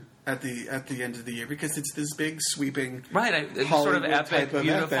attention at the end of the year, because it's this big sweeping it's Hollywood sort of epic, type of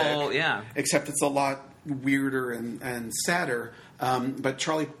beautiful, epic, yeah. Except it's a lot weirder and sadder. But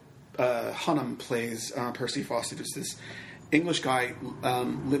Charlie Hunnam plays Percy Fawcett, who's this English guy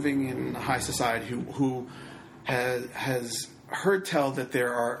living in high society who has heard tell that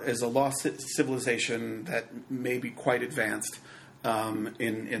there is a lost civilization that may be quite advanced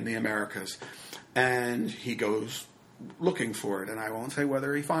in the Americas. And he goes looking for it, and I won't say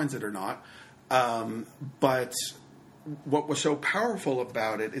whether he finds it or not. But what was so powerful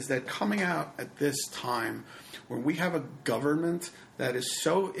about it is that coming out at this time when we have a government that is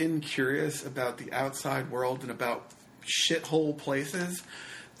so incurious about the outside world and about shithole places,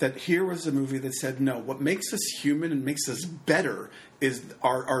 that here was a movie that said, no, what makes us human and makes us better is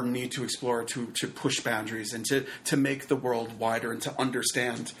our need to explore, to push boundaries, and to make the world wider and to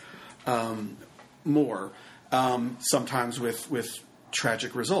understand more, sometimes with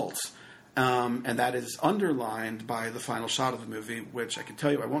tragic results. And that is underlined by the final shot of the movie, which I can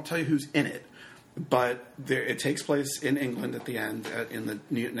tell you, I won't tell you who's in it, but it takes place in England at the end, in the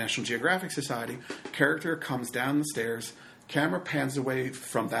National Geographic Society. Character comes down the stairs, camera pans away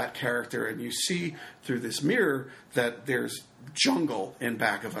from that character, and you see through this mirror that there's jungle in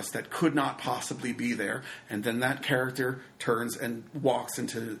back of us that could not possibly be there, and then that character turns and walks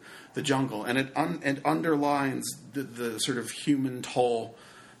into the jungle, and it underlines the sort of human toll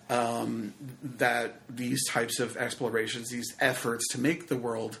that these types of explorations, these efforts to make the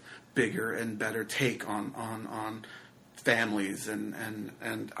world bigger and better take on families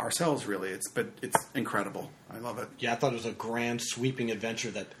and ourselves, really. It's incredible. I love it. Yeah, I thought it was a grand, sweeping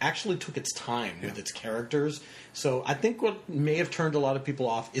adventure that actually took its time with its characters. So I think what may have turned a lot of people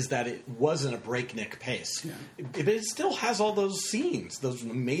off is that it wasn't a breakneck pace. Yeah. It still has all those scenes, those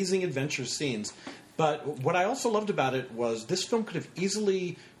amazing adventure scenes. But what I also loved about it was this film could have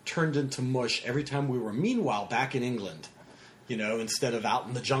easily turned into mush every time we were, meanwhile, back in England, instead of out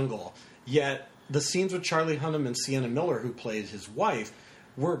in the jungle. Yet the scenes with Charlie Hunnam and Sienna Miller, who played his wife,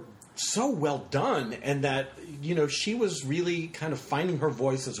 were so well done, and that, she was really kind of finding her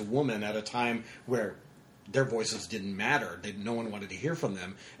voice as a woman at a time where their voices didn't matter. No one wanted to hear from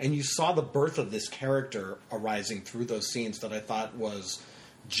them. And you saw the birth of this character arising through those scenes that I thought was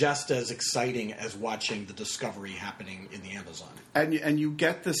just as exciting as watching the discovery happening in the Amazon. And you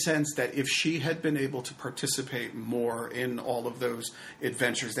get the sense that if she had been able to participate more in all of those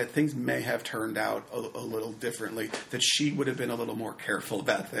adventures, that things may have turned out a little differently, that she would have been a little more careful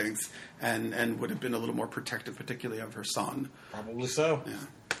about things and would have been a little more protective, particularly of her son. Probably so. Yeah.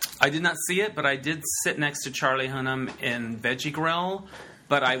 I did not see it, but I did sit next to Charlie Hunnam in Veggie Grill,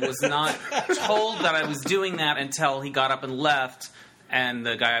 but I was not told that I was doing that until he got up and left. And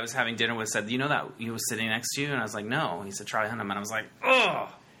the guy I was having dinner with said, "You know that he was sitting next to you?" And I was like, "No." And he said, "Charlie Hunnam." And I was like, "Ugh."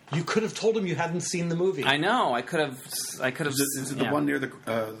 You could have told him you hadn't seen the movie. I know. I could have. Is it the one near the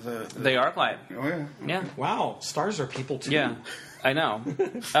ArcLight? Oh yeah. Yeah. Wow. Stars are people too. Yeah. I know.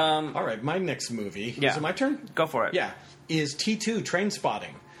 All right. My next movie. Yeah. Is it my turn? Go for it. Yeah. Is T2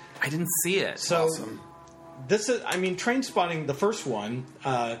 Trainspotting. I didn't see it. So awesome. This is. I mean, Trainspotting. The first one.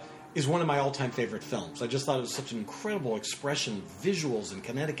 Is one of my all-time favorite films. I just thought it was such an incredible expression, visuals and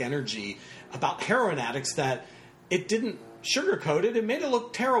kinetic energy about heroin addicts that it didn't sugar-coated. It made it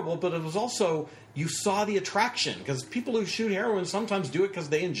look terrible, but it was also, you saw the attraction, because people who shoot heroin sometimes do it because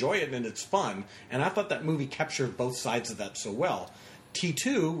they enjoy it and it's fun. And I thought that movie captured both sides of that so well.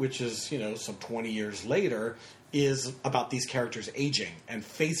 T2, which is, some 20 years later, is about these characters aging and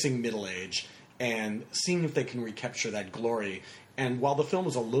facing middle age and seeing if they can recapture that glory. And while the film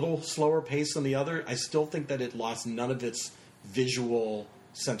was a little slower paced than the other, I still think that it lost none of its visual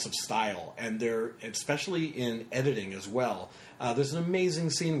sense of style, and they're especially in editing as well. There's an amazing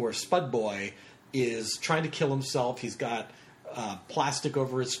scene where Spud Boy is trying to kill himself. He's got plastic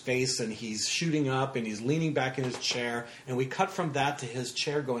over his face, and he's shooting up, and he's leaning back in his chair. And we cut from that to his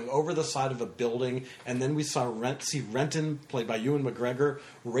chair going over the side of a building, and then we see Renton, played by Ewan McGregor,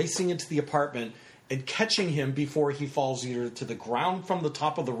 racing into the apartment and catching him before he falls either to the ground from the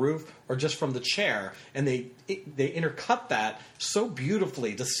top of the roof or just from the chair. And they intercut that so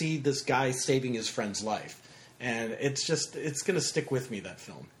beautifully to see this guy saving his friend's life. And it's going to stick with me, that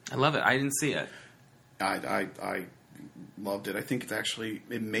film. I love it. I didn't see it. I loved it. I think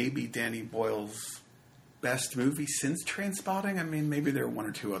it may be Danny Boyle's best movie since Trainspotting. I mean, maybe there are one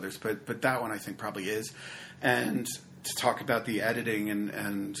or two others, but that one I think probably is. And to talk about the editing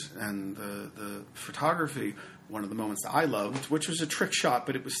and the photography, one of the moments that I loved, which was a trick shot,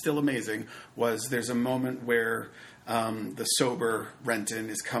 but it was still amazing, was there's a moment where the sober Renton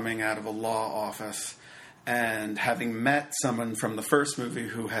is coming out of a law office and having met someone from the first movie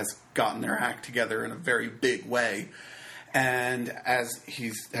who has gotten their act together in a very big way. And as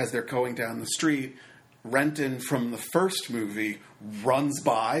they're going down the street, Renton from the first movie runs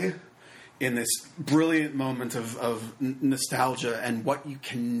by in this brilliant moment of nostalgia and what you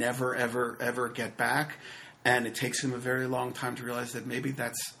can never, ever, ever get back. And it takes him a very long time to realize that maybe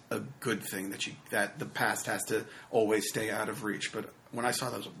that's a good thing, that the past has to always stay out of reach. But when I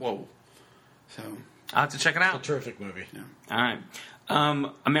saw that, I was like, whoa. So I'll have to check it out. It's a terrific movie. Yeah. All right.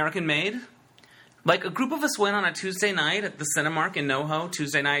 American Made. Like, a group of us went on a Tuesday night at the Cinemark in NoHo,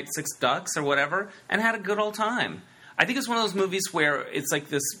 Tuesday night, Six Ducks or whatever, and had a good old time. I think it's one of those movies where it's like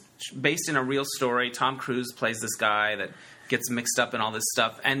this, based in a real story. Tom Cruise plays this guy that gets mixed up in all this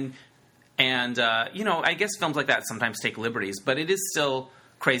stuff. And I guess films like that sometimes take liberties, but it is still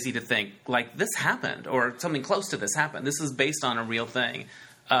crazy to think, like, this happened, or something close to this happened. This is based on a real thing.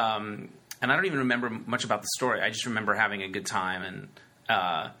 And I don't even remember much about the story. I just remember having a good time and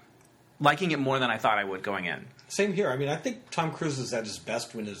liking it more than I thought I would going in. Same here. I mean, I think Tom Cruise is at his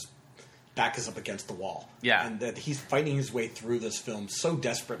best when his back is up against the wall. Yeah. And that he's fighting his way through this film so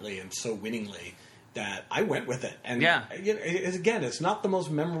desperately and so winningly that I went with it. And again, it's not the most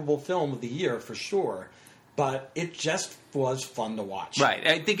memorable film of the year for sure, but it just was fun to watch. Right.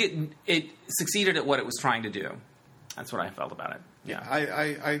 I think it succeeded at what it was trying to do. That's what I felt about it. Yeah.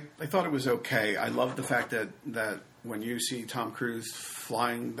 I thought it was okay. I love the fact that when you see Tom Cruise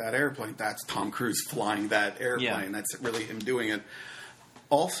flying that airplane, that's Tom Cruise flying that airplane. Yeah. That's really him doing it.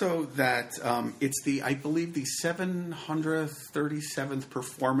 Also, that it's I believe the 737th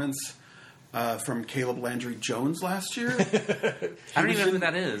performance from Caleb Landry Jones last year. I don't even know who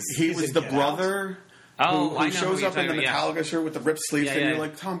that is. He was the brother who shows up in the Metallica shirt with the ripped sleeves, and you're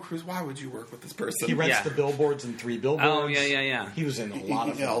like, Tom Cruise, why would you work with this person? He rents the billboards in 3 billboards. Oh, yeah. He was in a lot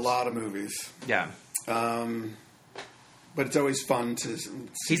of films. a lot of movies. Yeah. But it's always fun to see.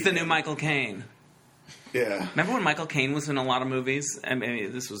 He's the new Michael Caine. Yeah. Remember when Michael Caine was in a lot of movies? I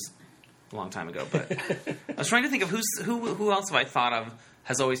mean, this was a long time ago, but I was trying to think of who else have I thought of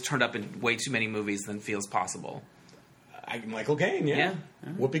has always turned up in way too many movies than feels possible. Michael Caine, yeah.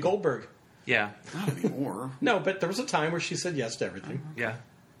 Whoopi Goldberg. Yeah. Not anymore. No, but there was a time where she said yes to everything. Yeah.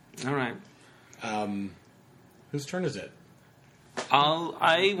 All right. Whose turn is it?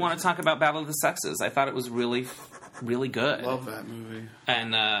 I want to talk about Battle of the Sexes. I thought it was really, really good. Love that movie.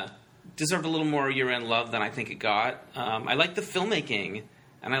 And deserved a little more year-end love than I think it got. I like the filmmaking,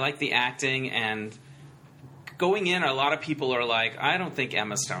 and I like the acting, and going in, a lot of people are like, I don't think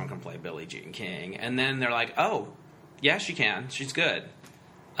Emma Stone can play Billie Jean King. And then they're like, oh, yeah, she can. She's good.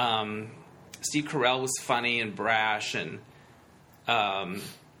 Steve Carell was funny and brash, and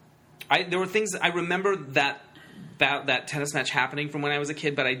there were things I remember that tennis match happening from when I was a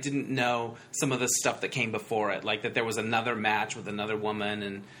kid, but I didn't know some of the stuff that came before it, like that there was another match with another woman,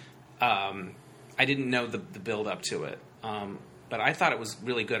 and I didn't know the build up to it. But I thought it was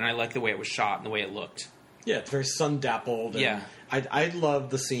really good, and I liked the way it was shot and the way it looked. Yeah, it's very sun-dappled. And I love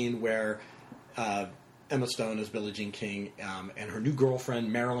the scene where Emma Stone as Billie Jean King and her new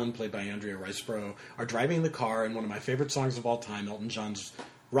girlfriend, Marilyn, played by Andrea Riseborough, are driving in the car, and one of my favorite songs of all time, Elton John's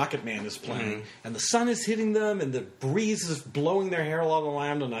Rocket Man is playing, and the sun is hitting them, and the breeze is blowing their hair all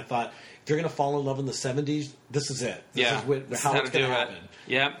around. And I thought, if you're going to fall in love in the 70s, this is it. This is how it's going to happen.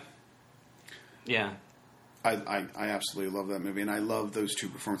 Yep. Yeah. I absolutely love that movie, and I love those two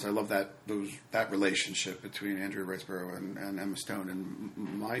performances. I love that relationship between Andrea Riseborough and Emma Stone.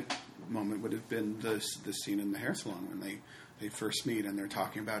 And my moment would have been the scene in the hair salon when they first meet and they're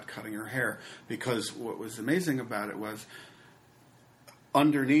talking about cutting her hair. Because what was amazing about it was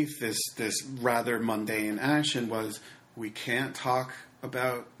underneath this rather mundane action was, we can't talk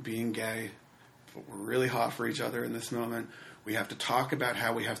about being gay, but we're really hot for each other in this moment. We have to talk about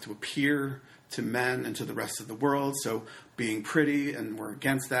how we have to appear to men and to the rest of the world. So being pretty, and we're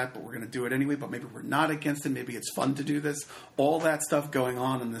against that, but we're going to do it anyway. But maybe we're not against it. Maybe it's fun to do this. All that stuff going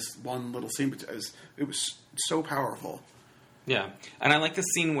on in this one little scene. It was so powerful. Yeah. And I like the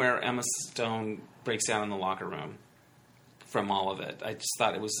scene where Emma Stone breaks down in the locker room from all of it. I just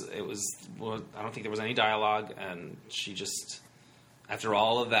thought it was well, I don't think there was any dialogue, and she just, after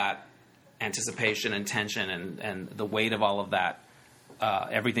all of that anticipation and tension and the weight of all of that,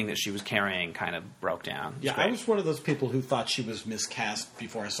 everything that she was carrying kind of broke down. Yeah, I was one of those people who thought she was miscast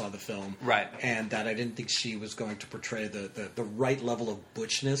before I saw the film. Right. And that I didn't think she was going to portray the right level of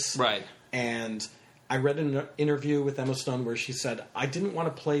butchness. Right. And I read an interview with Emma Stone where she said, I didn't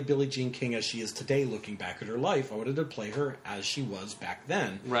want to play Billie Jean King as she is today looking back at her life. I wanted to play her as she was back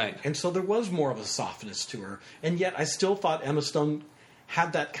then. Right. And so there was more of a softness to her. And yet I still thought Emma Stone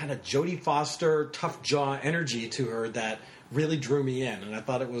had that kind of Jodie Foster, tough jaw energy to her that really drew me in, and I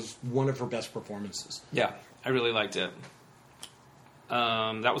thought it was one of her best performances. Yeah, I really liked it.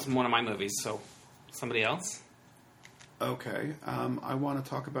 That was one of my movies, so somebody else? Okay. I want to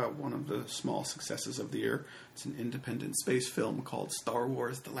talk about one of the small successes of the year. It's an independent space film called Star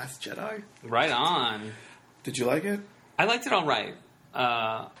Wars: The Last Jedi. Right on. Did you like it? I liked it all right.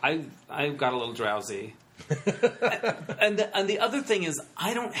 I got a little drowsy. and the other thing is,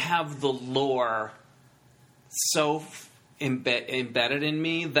 I don't have the lore so embedded in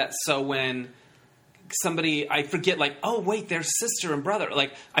me that so when somebody, I forget, like, oh wait, they're sister and brother.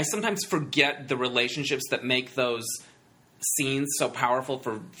 Like, I sometimes forget the relationships that make those scenes so powerful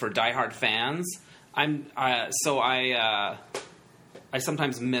for diehard fans. I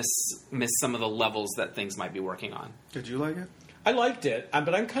sometimes miss some of the levels that things might be working on. Did you like it? I liked it,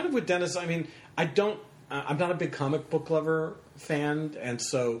 but I'm kind of with Dennis. I mean, I'm not a big comic book lover fan, and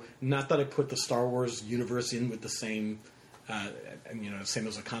so not that I put the Star Wars universe in with the same, same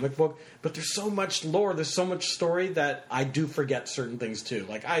as a comic book, but there's so much lore, there's so much story that I do forget certain things too.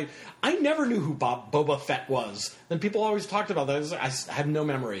 Like I never knew who Boba Fett was, and people always talked about that. I have no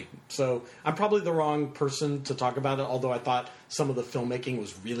memory, so I'm probably the wrong person to talk about it. Although I thought some of the filmmaking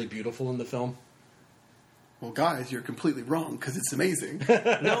was really beautiful in the film. Well, guys, you're completely wrong because it's amazing.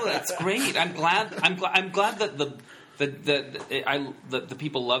 No, that's great. I'm glad that the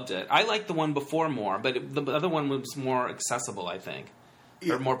people loved it. I liked the one before more, but the other one was more accessible, I think,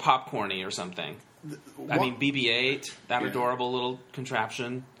 or more popcorny or something. I mean, BB-8, that adorable little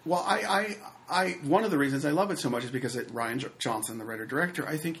contraption. Well, I one of the reasons I love it so much is because Rian Johnson, the writer-director,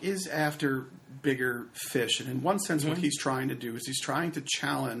 I think is after bigger fish. And in one sense, what he's trying to do is he's trying to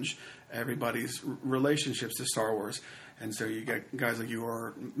challenge everybody's relationships to Star Wars. And so you get guys like you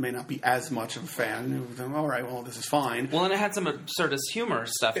or may not be as much of a fan who think, all right, well, this is fine. Well, and it had some absurdist humor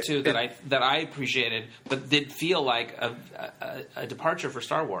stuff too that I appreciated, but did feel like a departure for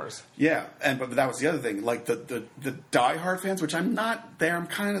Star Wars. Yeah, but that was the other thing. Like the diehard fans, which I'm not there. I'm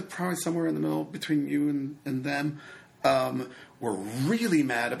kind of probably somewhere in the middle between you and them. Were really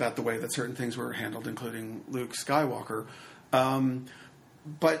mad about the way that certain things were handled, including Luke Skywalker.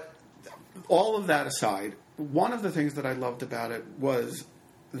 But all of that aside, one of the things that I loved about it was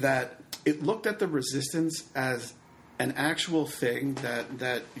that it looked at the Resistance as an actual thing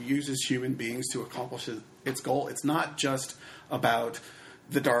that uses human beings to accomplish its goal. It's not just about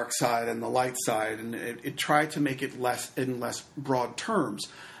the dark side and the light side, and it tried to make it less broad terms.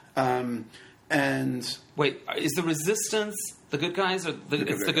 And wait, is the Resistance the good guys or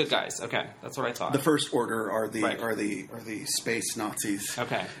it's the good guys? Okay, that's what I thought. The First Order are the space Nazis.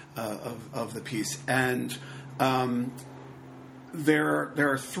 Okay, of the piece, and there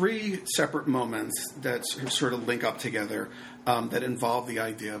are three separate moments that sort of link up together that involve the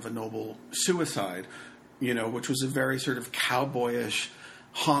idea of a noble suicide. Which was a very sort of cowboyish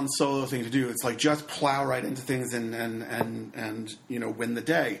Han Solo thing to do. It's like just plow right into things and win the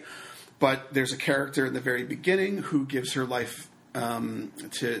day. But there's a character in the very beginning who gives her life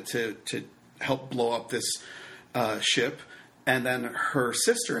to help blow up this ship, and then her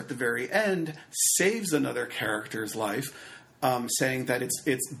sister at the very end saves another character's life saying that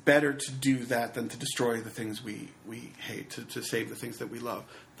it's better to do that than to destroy the things we hate, to save the things that we love.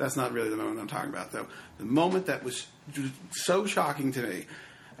 That's not really the moment I'm talking about, though. The moment that was so shocking to me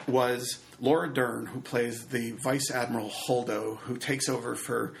was Laura Dern, who plays the Vice Admiral Holdo, who takes over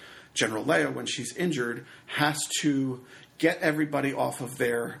for General Leia when she's injured, has to get everybody off of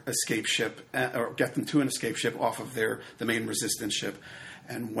their escape ship, or get them to an escape ship off of the main resistance ship.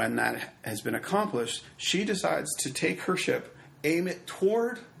 And when that has been accomplished, she decides to take her ship, aim it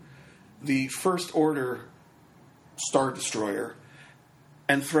toward the First Order Star Destroyer,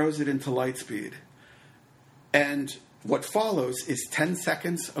 and throws it into light speed. And what follows is 10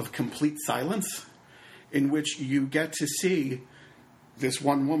 seconds of complete silence in which you get to see this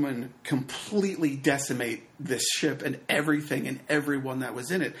one woman completely decimate this ship and everything and everyone that was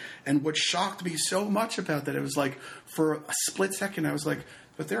in it. And what shocked me so much about that, it was like, for a split second, I was like,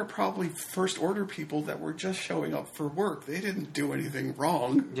 but there are probably First Order people that were just showing up for work. They didn't do anything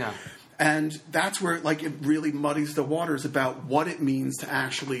wrong. Yeah. And that's where, like, it really muddies the waters about what it means to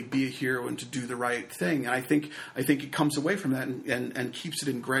actually be a hero and to do the right thing. And I think it comes away from that and keeps it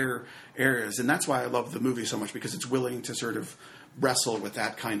in grayer areas. And that's why I love the movie so much, because it's willing to sort of wrestle with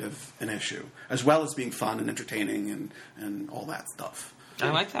that kind of an issue, as well as being fun and entertaining and all that stuff. I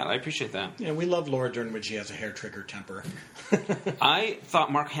like that. I appreciate that. Yeah, we love Laura Dern when she has a hair trigger temper. I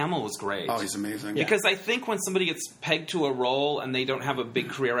thought Mark Hamill was great. Oh, he's amazing. Because I think when somebody gets pegged to a role and they don't have a big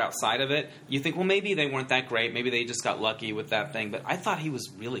career outside of it, you think, well, maybe they weren't that great. Maybe they just got lucky with that thing. But I thought he was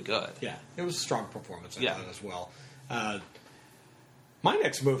really good. Yeah, it was a strong performance, I thought, as well. My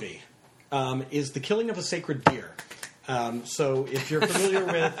next movie is The Killing of a Sacred Deer. So if you're familiar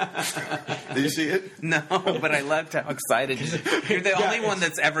with... Did you see it? No, but I loved how excited you're the only one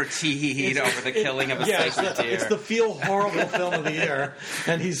that's ever tee-hee-heed over the killing of a sacred deer. It's the feel horrible film of the year,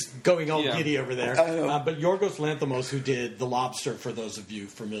 and he's going all giddy over there. But Yorgos Lanthimos, who did The Lobster, for those of you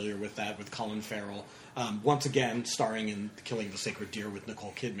familiar with that, with Colin Farrell, once again starring in The Killing of a Sacred Deer with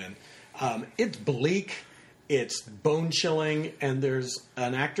Nicole Kidman. It's bleak. It's bone-chilling, and there's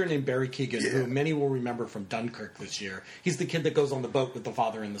an actor named Barry Keoghan, who many will remember from Dunkirk this year. He's the kid that goes on the boat with the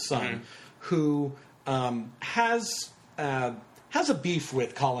father and the son, who has a beef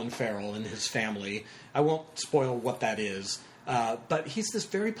with Colin Farrell and his family. I won't spoil what that is, but he's this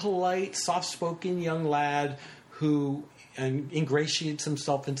very polite, soft-spoken young lad who ingratiates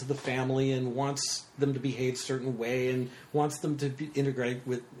himself into the family and wants them to behave a certain way and wants them to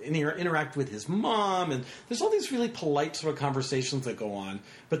interact with his mom. And there's all these really polite sort of conversations that go on.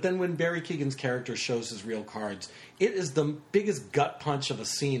 But then when Barry Keoghan's character shows his real cards, it is the biggest gut punch of a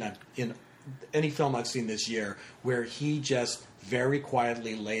scene in any film I've seen this year, where he just very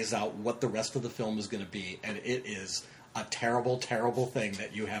quietly lays out what the rest of the film is going to be. And it is a terrible, terrible thing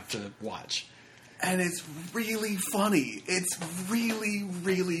that you have to watch. And it's really funny. It's really,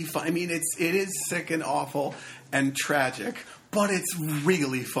 really funny. I mean, it is sick and awful and tragic, but it's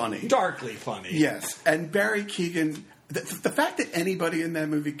really funny. Darkly funny. Yes. And Barry Keoghan, the fact that anybody in that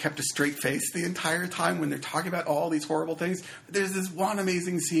movie kept a straight face the entire time when they're talking about all these horrible things. There's this one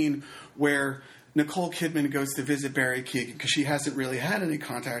amazing scene where Nicole Kidman goes to visit Barry Keoghan because she hasn't really had any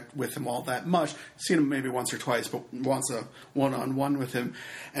contact with him all that much. Seen him maybe once or twice, but wants a one-on-one with him.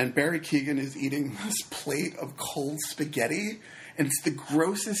 And Barry Keoghan is eating this plate of cold spaghetti, and it's the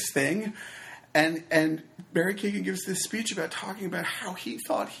grossest thing. And Barry Keoghan gives this speech about talking about how he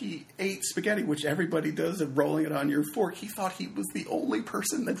thought he ate spaghetti, which everybody does, of rolling it on your fork. He thought he was the only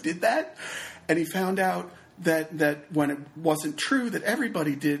person that did that. And he found out that when it wasn't true, that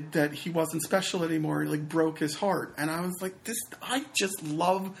everybody did, that he wasn't special anymore. It like broke his heart. And I was like, I just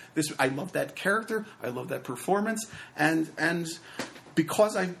love this. I love that character. I love that performance. And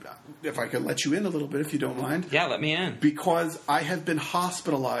because if I could let you in a little bit, if you don't mind. Yeah, let me in. Because I have been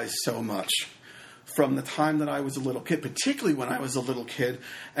hospitalized so much from the time that I was a little kid, particularly when I was a little kid,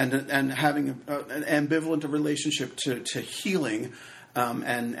 and having an ambivalent relationship to healing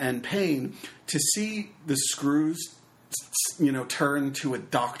and pain, to see the Screws, turn to a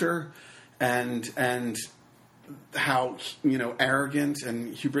doctor and how arrogant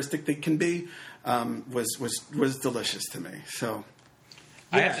and hubristic they can be was delicious to me. So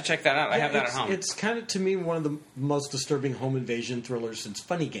I have to check that out. I have that at home. It's kind of, to me, one of the most disturbing home invasion thrillers since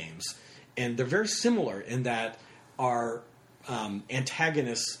Funny Games, and they're very similar in that our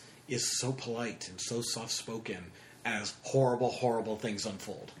antagonist is so polite and so soft spoken as horrible, horrible things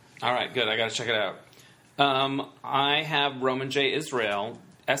unfold. All right, good. I got to check it out. I have Roman J. Israel,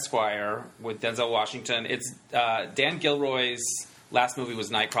 Esquire, with Denzel Washington. It's Dan Gilroy's last movie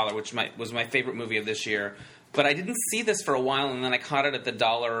was Nightcrawler, which was my favorite movie of this year. But I didn't see this for a while, and then I caught it at the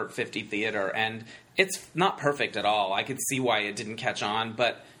 $1.50 theater, and it's not perfect at all. I could see why it didn't catch on,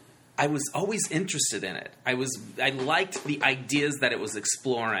 but I was always interested in it. I liked the ideas that it was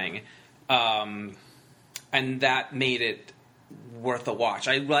exploring, and that made it worth a watch.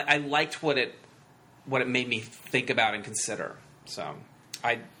 I liked what it made me think about and consider. So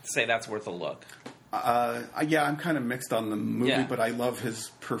I'd say that's worth a look. Yeah, I'm kind of mixed on the movie, Yeah. but I love his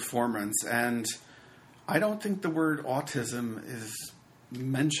performance, and I don't think the word autism is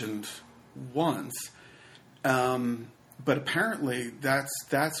mentioned once. But apparently,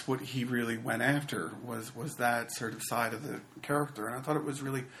 that's what he really went after was that sort of side of the character, and I thought it was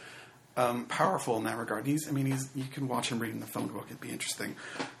really powerful in that regard. You can watch him reading the phone book; it'd be interesting.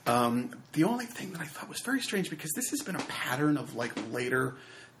 The only thing that I thought was very strange, because this has been a pattern of like later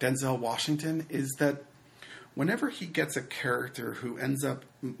Denzel Washington, is that whenever he gets a character who ends up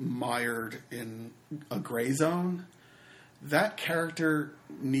mired in a gray zone, that character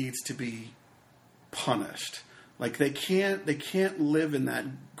needs to be punished. Like they can't live in that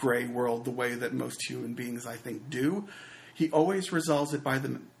gray world the way that most human beings, I think, do. He always resolves it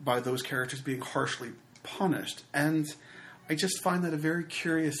by those characters being harshly punished, and I just find that a very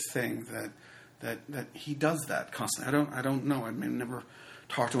curious thing that he does that constantly. I don't know. I mean, never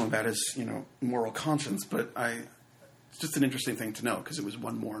talked to him about his moral conscience, but it's just an interesting thing to know, because it was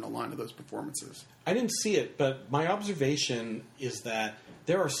one more in a line of those performances. I didn't see it, but my observation is that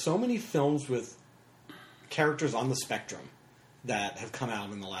there are so many films with characters on the spectrum that have come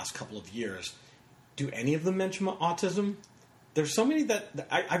out in the last couple of years. Do any of them mention autism? There's so many that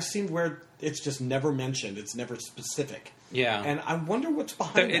I've seen where it's just never mentioned. It's never specific. Yeah. And I wonder what's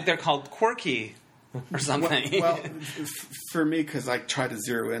behind that. They're called quirky or something. Well, for me, because I try to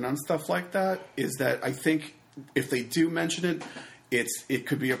zero in on stuff like that, is that I think if they do mention it, it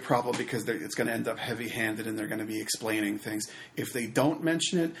could be a problem, because it's going to end up heavy-handed and they're going to be explaining things. If they don't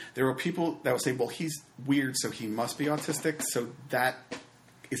mention it, there are people that will say, well, he's weird, so he must be autistic, so that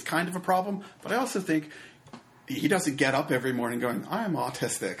is kind of a problem. But I also think he doesn't get up every morning going, I'm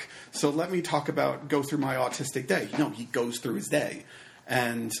autistic, so let me go through my autistic day. No, he goes through his day.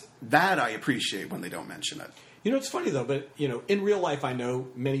 And that I appreciate when they don't mention it. It's funny, though, but, in real life, I know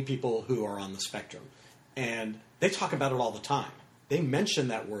many people who are on the spectrum, and they talk about it all the time. They mention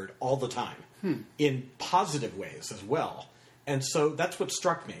that word all the time in positive ways as well. And so that's what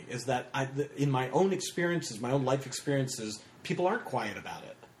struck me, is that in my own experiences, my own life experiences, people aren't quiet about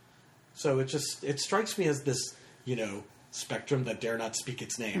it. So it strikes me as this, spectrum that dare not speak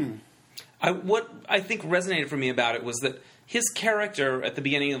its name. What I think resonated for me about it was that his character at the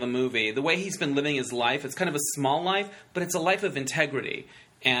beginning of the movie, the way he's been living his life, it's kind of a small life, but it's a life of integrity.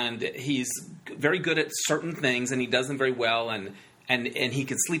 And he's very good at certain things, and he does them very well, and he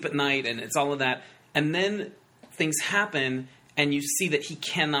can sleep at night, and it's all of that. And then things happen, and you see that he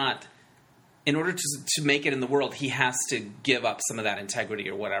cannot, in order to make it in the world, he has to give up some of that integrity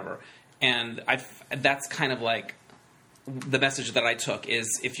or whatever. And that's kind of like the message that I took,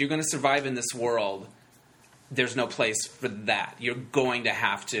 is if you're going to survive in this world, there's no place for that. You're going to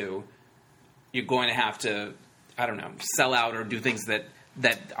have to, I don't know, sell out or do things that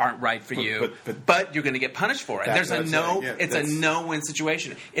aren't right for you, but you're going to get punished for it. It's a no-win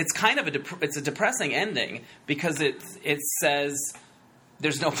situation. It's kind of it's a depressing ending, because it says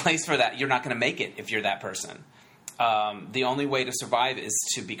there's no place for that. You're not going to make it if you're that person. The only way to survive is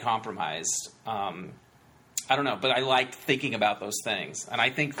to be compromised. I don't know, but I like thinking about those things. And I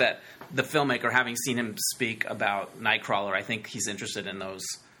think that the filmmaker, having seen him speak about Nightcrawler, I think he's interested in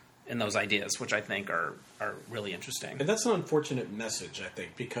those ideas, which I think are really interesting. And that's an unfortunate message, I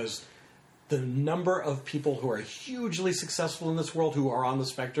think, because the number of people who are hugely successful in this world who are on the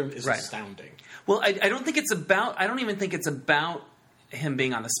spectrum is astounding. Well, I don't think it's about... I don't even think it's about him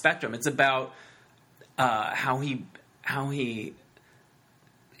being on the spectrum. It's about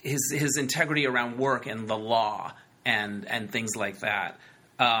his integrity around work and the law and things like that.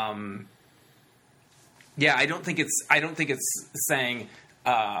 I don't think it's saying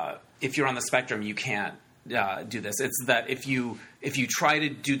if you're on the spectrum you can't do this. It's that if you try to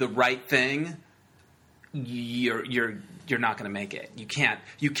do the right thing, you're not going to make it. You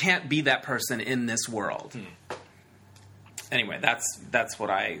can't be that person in this world. Anyway, that's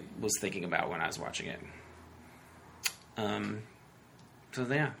what I was thinking about when I was watching it. So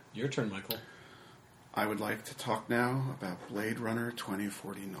yeah, your turn, Michael. I would like to talk now about Blade Runner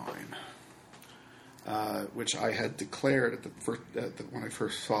 2049, which I had declared when I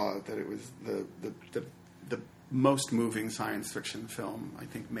first saw it that it was the most moving science fiction film I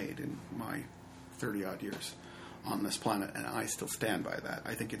think made in my 30-odd years. on this planet, and I still stand by that.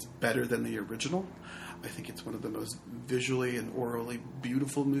 I think it's better than the original. I think it's one of the most visually and orally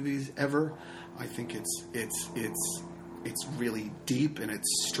beautiful movies ever. I think it's really deep and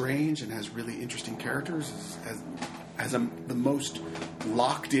it's strange and has really interesting characters. Has the most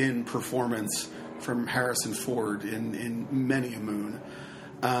locked in performance from Harrison Ford in many a moon.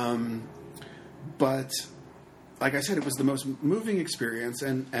 But like I said, it was the most moving experience,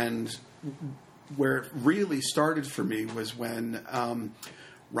 and where it really started for me was when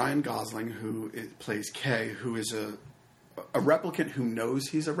Ryan Gosling, who plays Kay, who is a replicant who knows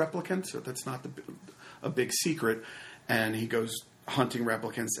he's a replicant, so that's not a big secret, and he goes hunting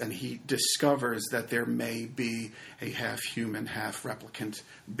replicants, and he discovers that there may be a half-human, half-replicant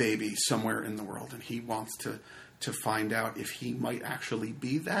baby somewhere in the world, and he wants to find out if he might actually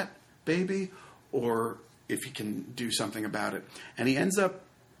be that baby or if he can do something about it. And he ends up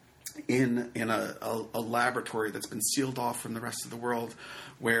in a laboratory that's been sealed off from the rest of the world,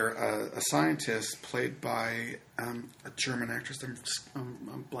 where a scientist played by a German actress,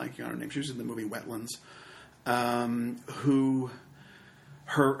 I'm blanking on her name, she was in the movie Wetlands, who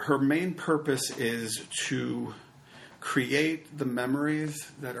her main purpose is to create the memories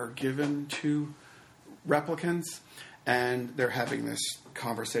that are given to replicants, and they're having this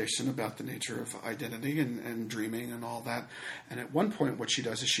conversation about the nature of identity and dreaming and all that. And at one point, what she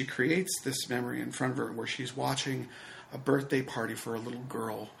does is she creates this memory in front of her where she's watching a birthday party for a little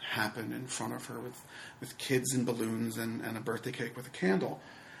girl happen in front of her with kids and balloons and a birthday cake with a candle.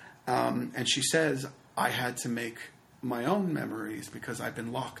 And she says, I had to make my own memories because I've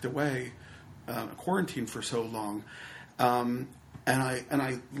been locked away, quarantined for so long. And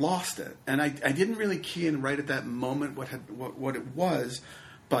I lost it, and I didn't really key in right at that moment what it was,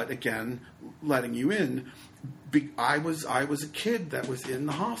 but again, letting you in, I was a kid that was in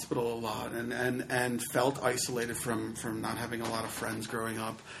the hospital a lot and felt isolated from not having a lot of friends growing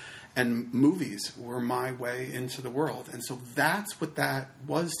up, and movies were my way into the world, and so that's what that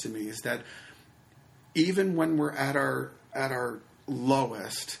was to me, is that even when we're at our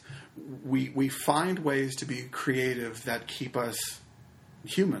lowest, we find ways to be creative that keep us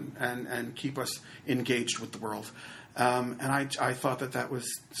human and keep us engaged with the world. And I thought that was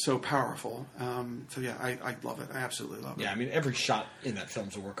so powerful. So yeah, I love it. I absolutely love it. Yeah, I mean, every shot in that film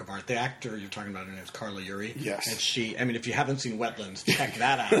is a work of art. The actor you're talking about, her name is Carla Uri. Yes. And if you haven't seen Wetlands, check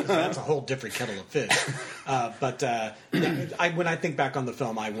that out, 'cause that's a whole different kettle of fish. When I think back on the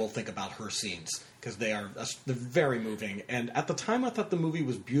film, I will think about her scenes, because they're very moving. And at the time, I thought the movie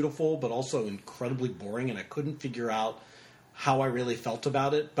was beautiful, but also incredibly boring, and I couldn't figure out how I really felt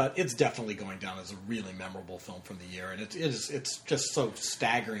about it. But it's definitely going down as a really memorable film from the year, and it's just so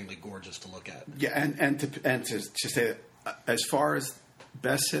staggeringly gorgeous to look at. Yeah, and to say that, as far as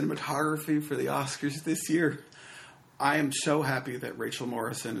best cinematography for the Oscars this year, I am so happy that Rachel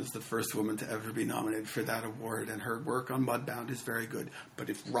Morrison is the first woman to ever be nominated for that award, and her work on Mudbound is very good.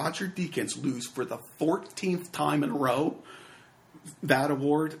 But if Roger Deakins loses for the 14th time in a row that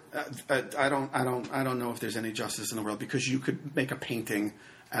award, I don't know if there's any justice in the world, because you could make a painting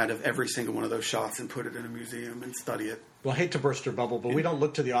out of every single one of those shots and put it in a museum and study it. Well, I hate to burst your bubble, but we don't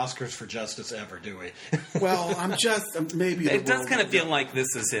look to the Oscars for justice ever, do we? Well, maybe it does kind of feel like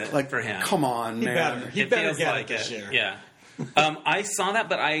this is it for him. Come on, man. He better get it this year. Yeah. I saw that,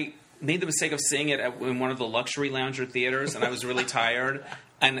 but I made the mistake of seeing it in one of the luxury lounger theaters, and I was really tired.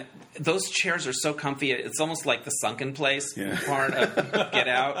 And those chairs are so comfy. It's almost like the sunken place part of Get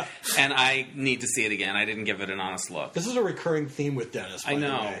Out. And I need to see it again. I didn't give it an honest look. This is a recurring theme with Dennis, by the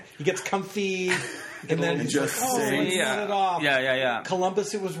way. He gets comfy, and then he's just sings it off. Yeah.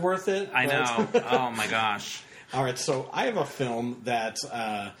 Columbus, it was worth it. I know. Oh, my gosh. All right, so I have a film that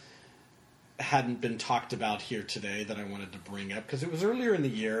hadn't been talked about here today that I wanted to bring up, because it was earlier in the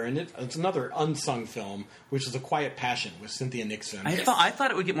year, and it's another unsung film, which is A Quiet Passion with Cynthia Nixon. I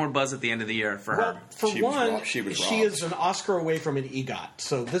thought it would get more buzz at the end of the year for her. She is an Oscar away from an EGOT,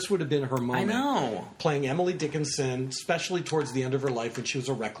 so this would have been her moment. I know. Playing Emily Dickinson, especially towards the end of her life when she was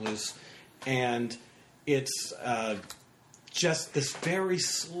a recluse, and it's just this very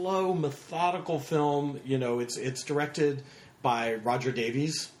slow, methodical film. You know, it's directed by Roger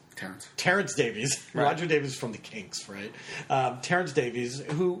Davies. Terrence Davies. Right. Roger Davies from the Kinks, right? Terrence Davies,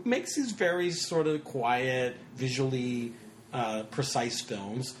 who makes these very sort of quiet, visually precise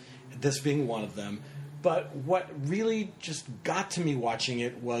films, this being one of them. But what really just got to me watching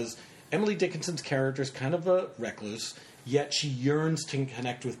it was Emily Dickinson's character is kind of a recluse, yet she yearns to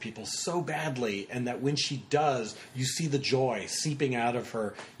connect with people so badly, and that when she does, you see the joy seeping out of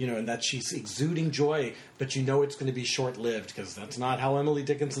her, you know, and that she's exuding joy, but you know it's going to be short-lived, because that's not how Emily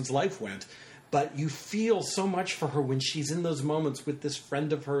Dickinson's life went. but you feel so much for her when she's in those moments with this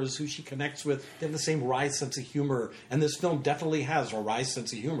friend of hers who she connects with. They have the same wry sense of humor, and this film definitely has a wry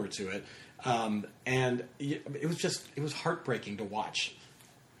sense of humor to it. And it was heartbreaking to watch.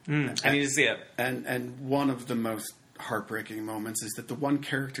 I need to see it. And one of the most heartbreaking moments is that the one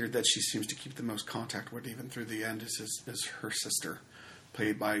character that she seems to keep the most contact with, even through the end, is her sister,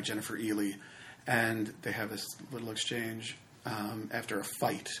 played by Jennifer Ely. And they have this little exchange after a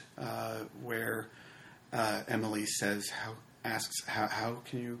fight where Emily asks, how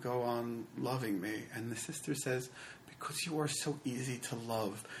can you go on loving me? And the sister says, because you are so easy to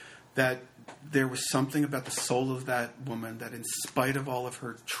love. That there was something about the soul of that woman that, in spite of all of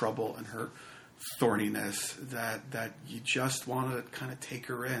her trouble and her thorniness, that you just want to kind of take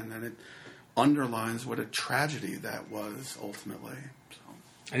her in, and it underlines what a tragedy that was ultimately. So.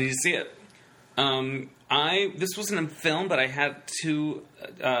 I need to see it. This wasn't a film, but I had 2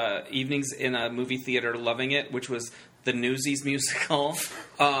 evenings in a movie theater loving it, which was the Newsies musical,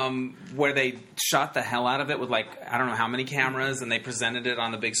 where they shot the hell out of it with I don't know how many cameras, and they presented it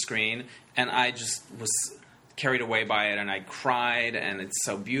on the big screen, and I just was carried away by it, and I cried, and it's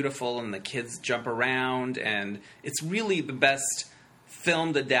so beautiful, and the kids jump around, and it's really the best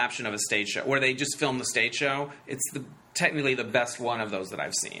filmed adaptation of a stage show, where they just film the stage show. It's technically the best one of those that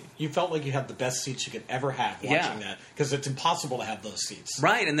I've seen. You felt like you had the best seats you could ever have watching that, because it's impossible to have those seats.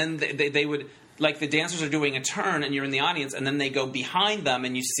 Right, and then they would... the dancers are doing a turn, and you're in the audience, and then they go behind them,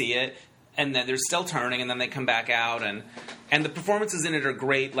 and you see it, and then they're still turning, and then they come back out, and the performances in it are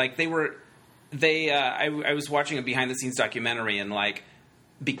great. I was watching a behind-the-scenes documentary, and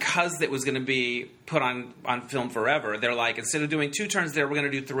because it was going to be put on film forever, they're instead of doing 2 turns there, we're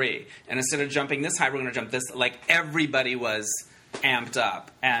going to do 3, and instead of jumping this high, we're going to jump this. Everybody was amped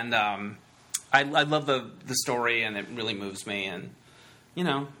up, and I love the story, and it really moves me, and.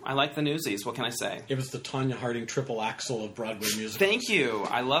 I like the Newsies. What can I say? It was the Tonya Harding triple axel of Broadway musicals. Thank you.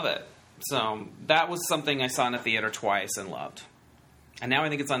 I love it. So that was something I saw in a theater twice and loved. And now I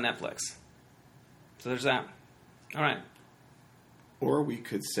think it's on Netflix. So there's that. All right. Or we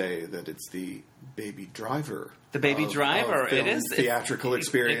could say that it's the Baby Driver. The Baby Driver. It is. Theatrical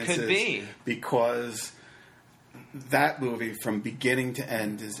experiences. It could be. Because that movie, from beginning to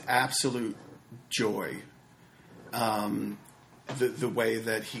end, is absolute joy. The way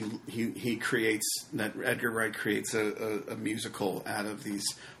that he creates, that Edgar Wright creates a musical out of these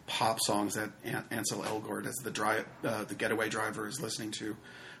pop songs that Ansel Elgort, as the getaway driver, is listening to,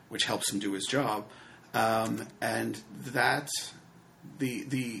 which helps him do his job, and that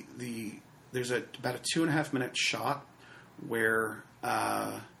there's about a 2.5 minute shot where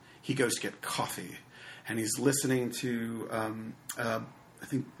he goes to get coffee, and he's listening to I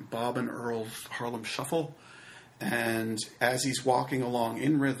think Bob and Earl's Harlem Shuffle. And as he's walking along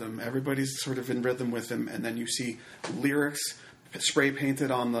in rhythm, everybody's sort of in rhythm with him, and then you see lyrics spray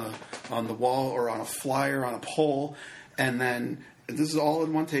painted on the wall or on a flyer on a pole, and then this is all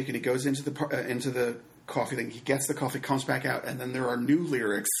in one take. And he goes into the coffee thing. He gets the coffee, comes back out, and then there are new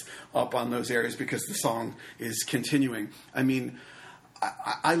lyrics up on those areas because the song is continuing. I mean,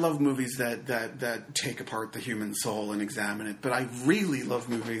 I love movies that take apart the human soul and examine it, but I really love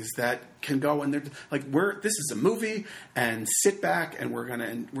movies that can go and they're this is a movie, and sit back, and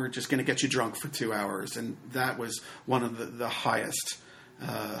we're just gonna get you drunk for 2 hours, and that was one of the highest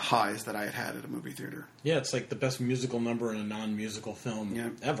highs that I had at a movie theater. Yeah, it's like the best musical number in a non-musical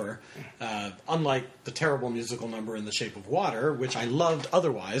film ever. Unlike the terrible musical number in The Shape of Water, which I loved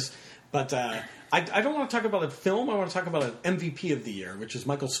otherwise. But I don't want to talk about a film. I want to talk about an MVP of the year, which is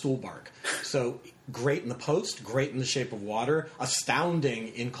Michael Stuhlbarg. So great in The Post, great in The Shape of Water, astounding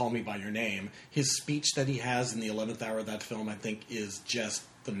in Call Me By Your Name. His speech that he has in the 11th hour of that film, I think, is just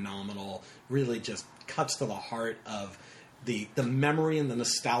phenomenal. Really just cuts to the heart of the memory and the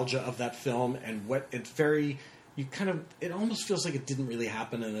nostalgia of that film, and what it's very... it almost feels like it didn't really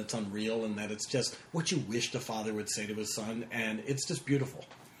happen, and it's unreal, and that it's just what you wished a father would say to his son, and it's just beautiful.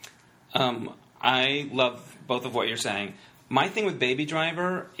 I love both of what you're saying. My thing with Baby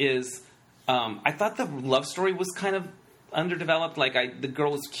Driver is I thought the love story was kind of underdeveloped. The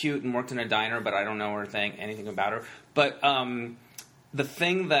girl was cute and worked in a diner, but I don't know anything about her. But the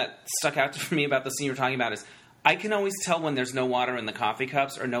thing that stuck out to me about the scene you're talking about is I can always tell when there's no water in the coffee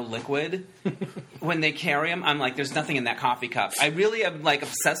cups or no liquid. When they carry them, I'm like, there's nothing in that coffee cup. I really am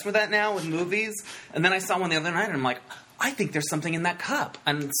obsessed with that now with movies. And then I saw one the other night, and I'm like, I think there's something in that cup.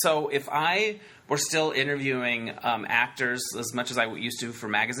 And so if I were still interviewing actors as much as I used to for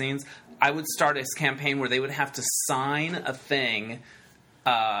magazines, I would start a campaign where they would have to sign a thing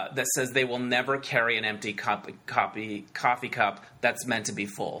that says they will never carry an empty coffee cup that's meant to be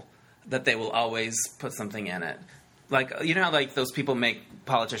full. that they will always put something in it. Like, you know how like those people make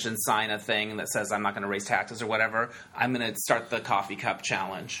politicians sign a thing that says I'm not going to raise taxes or whatever? I'm going to start the coffee cup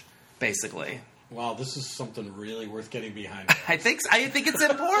challenge, basically. Wow, this is something really worth getting behind. I think it's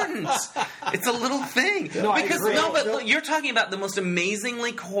important. It's a little thing. No, I agree. But look, you're talking about the most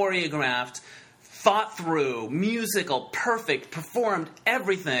amazingly choreographed, thought through, musical, perfect, performed,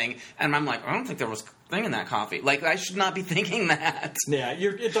 everything. And I'm like, I don't think there was a thing in that coffee. Like, I should not be thinking that. Yeah,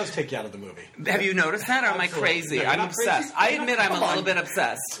 it does take you out of the movie. Have you noticed that, or am I crazy? No, I'm obsessed. I admit I'm a little bit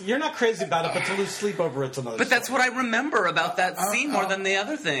obsessed. You're not crazy about it, but to lose sleep over it's another But that's story. what I remember about that scene more than the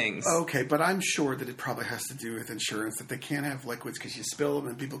other things. Okay, but I'm sure that it probably has to do with insurance, that they can't have liquids because you spill them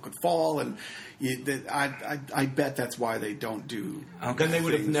and people could fall, and I bet that's why they don't do. Then they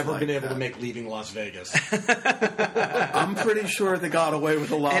would have things never like been able that. to make Leaving Las Vegas. I'm pretty sure they got away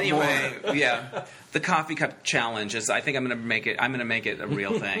with a lot Anyway, more. yeah, the coffee cup challenge is. I think I'm going to make it. I'm going to make it a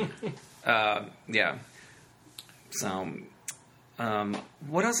real thing. Yeah. So,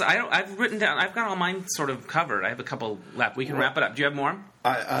 what else? I've written down. I've got all mine sort of covered. I have a couple left. We can wrap it up. Do you have more?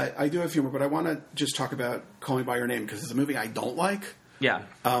 I do have a few more, but I want to just talk about Call Me by Your Name because it's a movie I don't like. Yeah.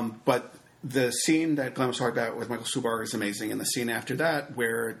 But the scene that Glenn was talking about with Michael Stuhlbarg is amazing, and the scene after that,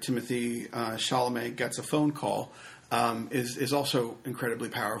 where Timothy Chalamet gets a phone call, is also incredibly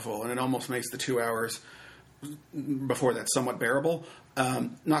powerful, and it almost makes the 2 hours before that somewhat bearable.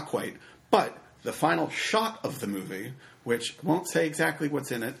 Not quite, but the final shot of the movie, which won't say exactly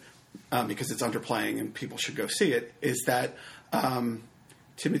what's in it because it's underplaying and people should go see it, is that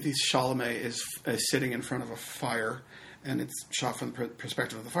Timothy Chalamet is sitting in front of a fire, and it's shot from the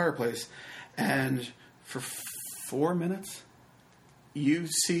perspective of the fireplace. And for 4 minutes, you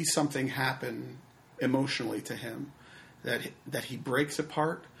see something happen emotionally to him that he breaks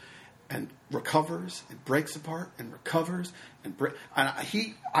apart and recovers and breaks apart and recovers and I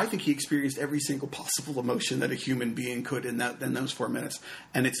think he experienced every single possible emotion that a human being could in those 4 minutes.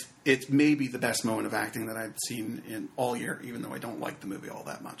 And it's maybe the best moment of acting that I've seen in all year, even though I don't like the movie all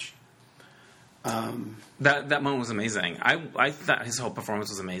that much. That moment was amazing. I thought his whole performance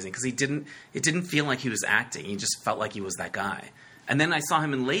was amazing because it didn't feel like he was acting. He just felt like he was that guy. And then I saw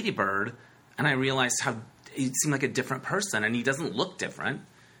him in Lady Bird, and I realized how he seemed like a different person, and he doesn't look different.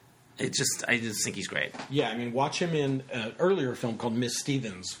 I just think he's great. Yeah, I mean, watch him in an earlier film called Miss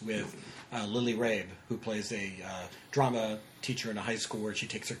Stevens with Lily Rabe, who plays a drama teacher in a high school where she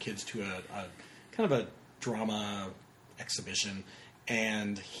takes her kids to a kind of a drama exhibition.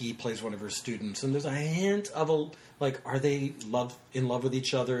 And he plays one of her students, and there's a hint of are they in love with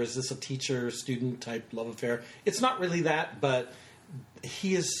each other? Is this a teacher-student type love affair? It's not really that, but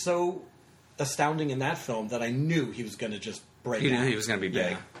he is so astounding in that film that I knew he was going to just break out. You knew he was going to be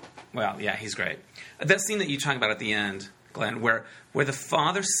big. Yeah. Well, yeah, he's great. That scene that you talk about at the end, Glenn, where the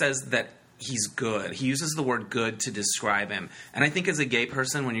father says that he's good. He uses the word good to describe him. And I think as a gay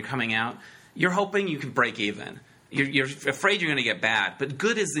person, when you're coming out, you're hoping you can break even. You're afraid you're going to get bad, but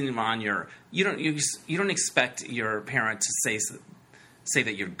good isn't on your. You don't expect your parent to say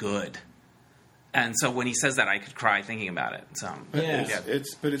that you're good, and so when he says that, I could cry thinking about it. So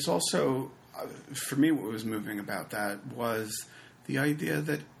It's also for me what was moving about that was the idea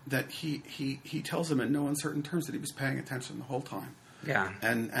that he tells him in no uncertain terms that he was paying attention the whole time. Yeah,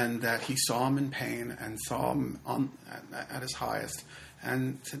 and that he saw him in pain and saw him at his highest.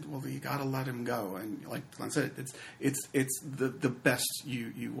 And said, "Well, you got to let him go." And like Glenn said, it's the best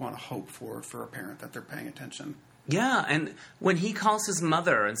you want to hope for a parent, that they're paying attention. Yeah, and when he calls his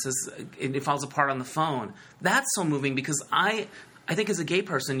mother and says it falls apart on the phone, that's so moving because I think as a gay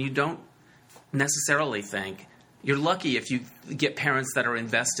person, you don't necessarily think you're lucky if you get parents that are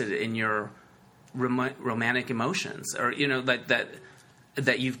invested in your romantic emotions, or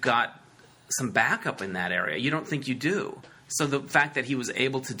that you've got some backup in that area. You don't think you do. So the fact that he was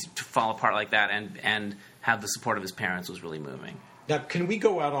able to fall apart like that and have the support of his parents was really moving. Now, can we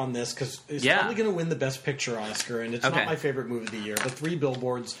go out on this? Because it's probably going to win the Best Picture Oscar, and it's not my favorite movie of the year. But 3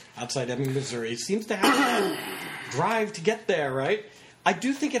 Billboards Outside Ebbing, Missouri seems to have that drive to get there, right? I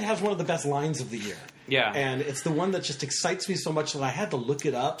do think it has one of the best lines of the year. Yeah. And it's the one that just excites me so much that I had to look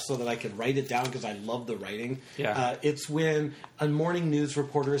it up so that I could write it down because I love the writing. Yeah. It's when a morning news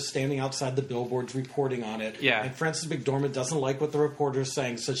reporter is standing outside the billboards reporting on it. Yeah. And Frances McDormand doesn't like what the reporter is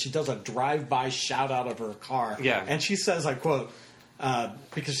saying, so she does a drive-by shout-out of her car. Yeah. And she says, I quote,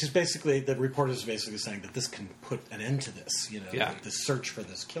 because the reporter's basically saying that this can put an end to this, the search for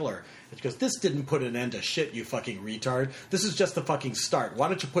this killer. And she goes, this didn't put an end to shit, you fucking retard. This is just the fucking start. Why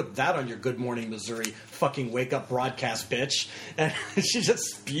don't you put that on your Good Morning Missouri fucking wake-up broadcast, bitch? And she just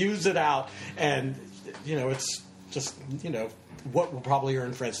spews it out. And, it's just, what will probably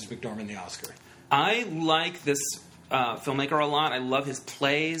earn Frances McDormand the Oscar. I like this filmmaker a lot. I love his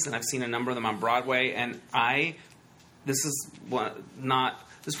plays, and I've seen a number of them on Broadway. And this is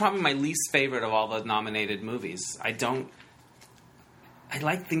probably my least favorite of all the nominated movies. I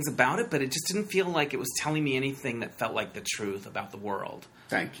like things about it, but it just didn't feel like it was telling me anything that felt like the truth about the world.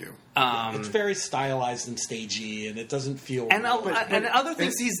 Thank you. It's very stylized and stagey, and it doesn't feel... And other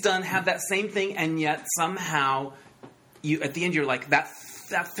things he's done have that same thing, and yet somehow, at the end, you're like, that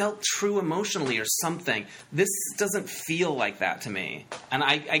felt true emotionally or something. This doesn't feel like that to me.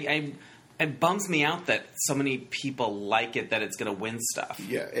 And it bums me out that so many people like it, that it's going to win stuff.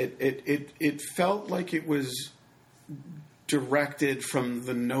 Yeah, it felt like it was directed from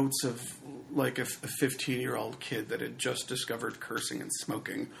the notes of like a 15-year-old kid that had just discovered cursing and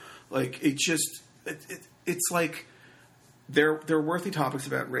smoking. Like it's like there are worthy topics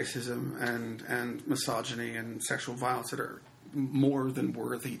about racism and misogyny and sexual violence that are more than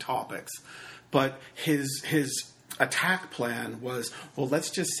worthy topics, but his attack plan was, well, let's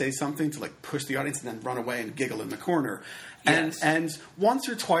just say something to like push the audience and then run away and giggle in the corner. Yes. And once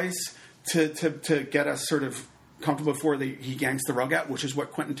or twice to get us sort of comfortable before he yanks the rug out, which is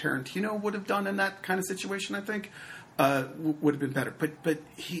what Quentin Tarantino would have done in that kind of situation, I think, would have been better. But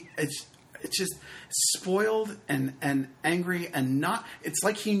it's just spoiled and angry and not... It's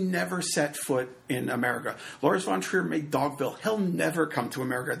like he never set foot in America. Lars von Trier made Dogville. He'll never come to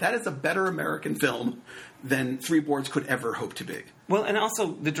America. That is a better American film than Three Boards could ever hope to be. Well, and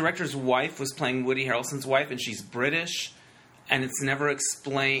also the director's wife was playing Woody Harrelson's wife, and she's British, and it's never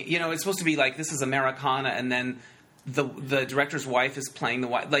explained. You know, it's supposed to be like, this is Americana, and then the director's wife is playing the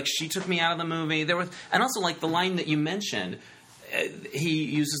wife. Like, she took me out of the movie. And also, like, the line that you mentioned, he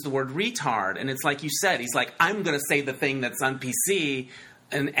uses the word retard, and it's like you said, he's like, I'm going to say the thing that's on PC,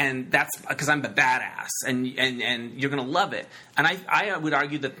 and that's because I'm the badass, and you're going to love it. And I would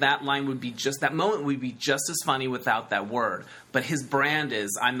argue that line would be that moment would be just as funny without that word. But his brand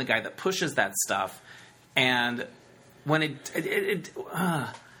is, I'm the guy that pushes that stuff, and when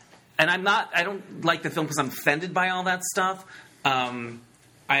and I don't like the film because I'm offended by all that stuff.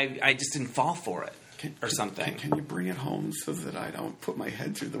 I just didn't fall for it. Something. Can you bring it home so that I don't put my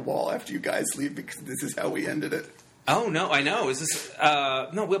head through the wall after you guys leave, because this is how we ended it? Oh, no, I know. Is this...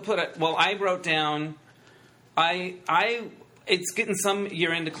 no, we'll put it... Well, I wrote down... It's getting some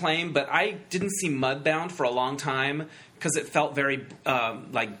year-end acclaim, but I didn't see Mudbound for a long time because it felt very,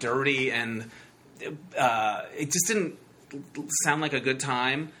 like, dirty, and it just didn't sound like a good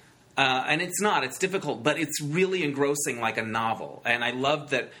time. And it's not. It's difficult, but it's really engrossing like a novel. And I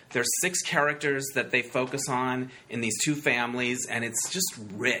love that there's 6 characters that they focus on in these 2 families, and it's just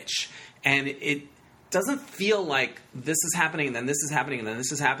rich. And it doesn't feel like this is happening, and then this is happening, and then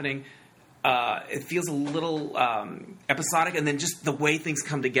this is happening. It feels a little episodic, and then just the way things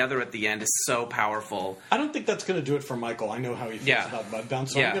come together at the end is so powerful. I don't think that's going to do it for Michael. I know how he feels about Mudbound,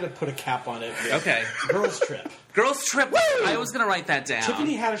 so I'm going to put a cap on it. Okay. Girls Trip. Girls Trip. Woo! I was going to write that down.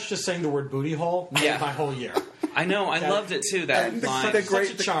 Tiffany Haddish just saying the word booty hole made my whole year. I know. I loved it, too, that line.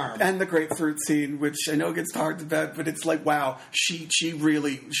 Such a charm. And the grapefruit scene, which I know gets talked about, but it's like, wow, she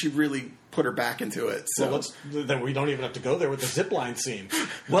really put her back into it. So then we don't even have to go there with the zipline scene.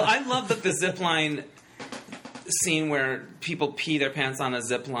 Well, I love that the zipline scene where people pee their pants on a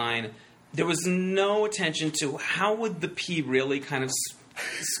zipline, there was no attention to how would the pee really kind of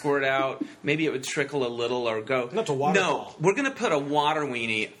squirt out. Maybe it would trickle a little or go. Not a waterfall. No, we're going to put a water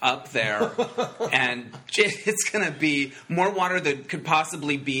weenie up there, and it's going to be more water than could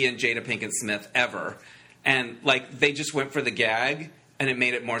possibly be in Jada Pinkett Smith ever. And, like, they just went for the gag, and it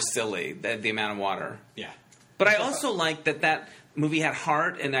made it more silly, the amount of water. Yeah. But I also liked that movie had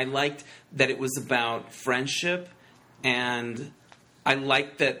heart, and I liked that it was about friendship, and I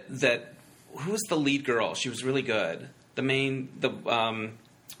liked that who was the lead girl? She was really good. Regina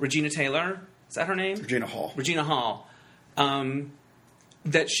Taylor, is that her name? Regina Hall. Regina Hall.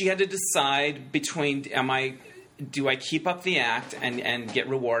 That she had to decide between, do I keep up the act and get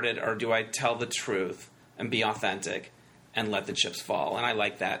rewarded, or do I tell the truth and be authentic and let the chips fall? And I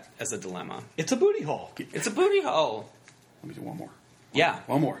like that as a dilemma. It's a booty hole. It's a booty hole. Let me do one more.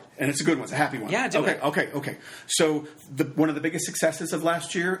 One more. And it's a good one. It's a happy one. Yeah, do it. Okay. So one of the biggest successes of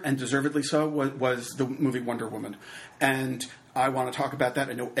last year, and deservedly so, was the movie Wonder Woman. And I want to talk about that.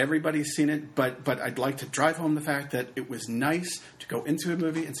 I know everybody's seen it, but I'd like to drive home the fact that it was nice to go into a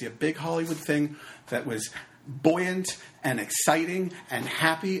movie and see a big Hollywood thing that was buoyant and exciting and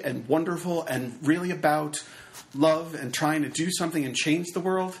happy and wonderful and really about love and trying to do something and change the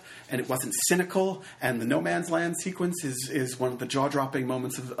world, and it wasn't cynical. And the No Man's Land sequence is one of the jaw-dropping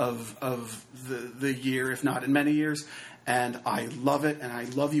moments of the year, if not in many years. And I love it, and I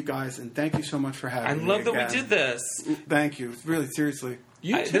love you guys, and thank you so much for having me. I love that again. we did this. Thank you. Really, seriously.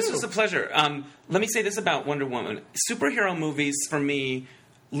 This was a pleasure. Let me say this about Wonder Woman. Superhero movies, for me,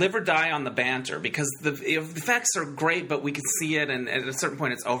 live or die on the banter, because the effects are great, but we can see it, and at a certain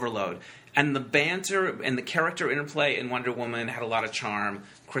point it's overload. And the banter and the character interplay in Wonder Woman had a lot of charm.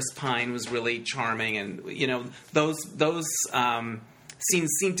 Chris Pine was really charming, and those scenes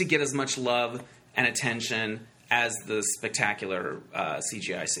seem to get as much love and attention as the spectacular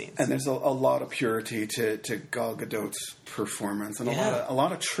CGI scenes. And there's a lot of purity to Gal Gadot's performance, and a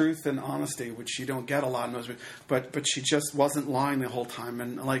lot of truth and honesty, which you don't get a lot in those movies. But she just wasn't lying the whole time,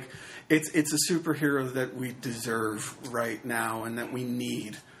 and like it's a superhero that we deserve right now and that we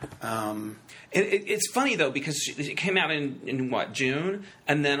need. It's funny though, because it came out in what, June,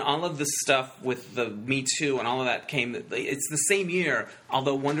 and then all of this stuff with the Me Too and all of that came. It's the same year,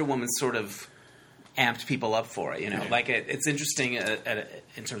 although Wonder Woman sort of amped people up for it, Like it's interesting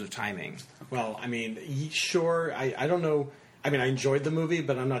in terms of timing. Well, I mean, sure. I don't know. I mean, I enjoyed the movie,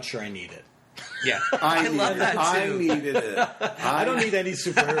 but I'm not sure I need it. Yeah, I love that too. I needed it. I don't need any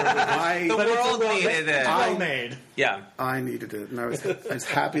superhero. The world needed it. Well made. Yeah, I needed it, and I was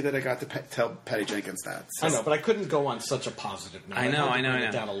happy that I got to tell Patty Jenkins that. So. I know, but I couldn't go on such a positive note. I know. Bring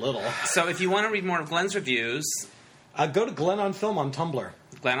it down a little. So, if you want to read more of Glenn's reviews, go to Glenn on Film on Tumblr.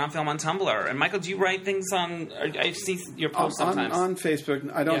 Glenn on Film on Tumblr. And Michael, do you write things on? I've seen your posts sometimes on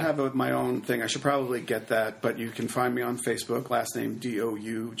Facebook. I don't have my own thing. I should probably get that, but you can find me on Facebook. Last name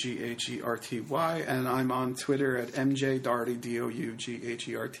DOUGHERTY, and I'm on Twitter at MJDarty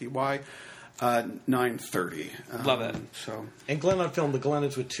DOUGHERTY 930. Love it. And Glenn on Film. The Glenn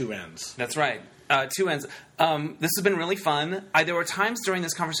is with two N's. That's right. Two ends. This has been really fun. There were times during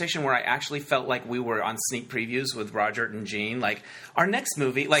this conversation where I actually felt like we were on sneak previews with Roger and Gene. Like our next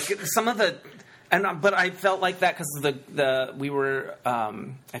movie, like some of the, but I felt like that because I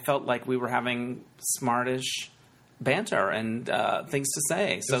felt like we were having smartish banter and things to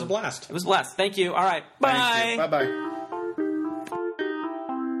say. So it was a blast. It was a blast. Thank you. All right. Bye. Bye bye.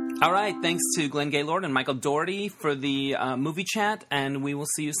 All right, thanks to Glenn Gaylord and Michael Dougherty for the movie chat, and we will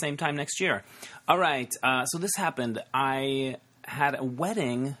see you same time next year. All right, so this happened. I had a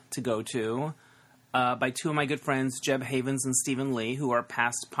wedding to go to by two of my good friends, Jeb Havens and Stephen Lee, who are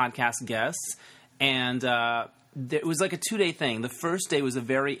past podcast guests, and it was like a 2-day thing. The first day was a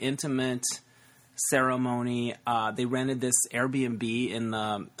very intimate ceremony. They rented this Airbnb in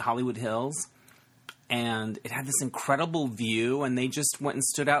the Hollywood Hills, and it had this incredible view, and they just went and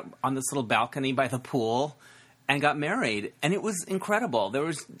stood out on this little balcony by the pool and got married. And it was incredible. There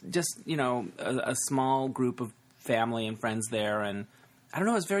was just, a small group of family and friends there, and I don't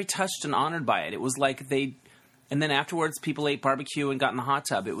know, I was very touched and honored by it. It was like and then afterwards people ate barbecue and got in the hot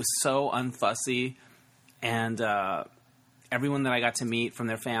tub. It was so unfussy, and everyone that I got to meet from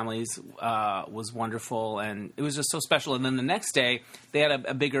their families was wonderful, and it was just so special. And then the next day, they had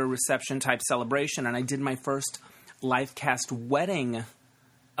a bigger reception-type celebration, and I did my first LifeCast wedding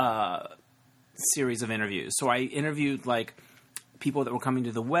series of interviews. So I interviewed, people that were coming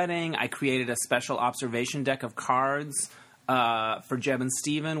to the wedding. I created a special observation deck of cards for Jeb and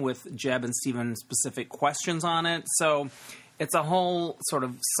Stephen with Jeb and Stephen-specific questions on it. So it's a whole sort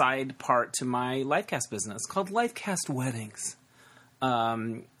of side part to my LifeCast business called LifeCast Weddings.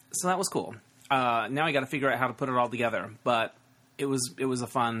 So that was cool. Now I got to figure out how to put it all together. But it was a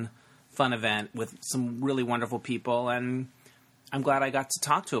fun event with some really wonderful people, and I'm glad I got to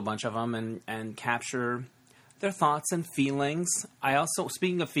talk to a bunch of them and capture their thoughts and feelings. I also,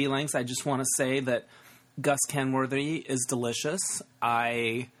 speaking of feelings, I just want to say that Gus Kenworthy is delicious.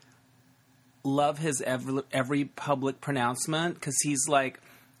 I love his every public pronouncement because he's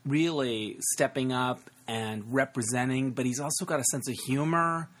really stepping up and representing, but he's also got a sense of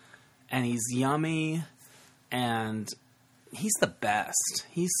humor, and he's yummy, and he's the best.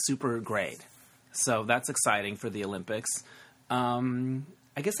 He's super great. So that's exciting for the Olympics.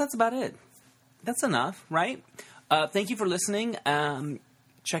 I guess that's about it. That's enough, right? Thank you for listening.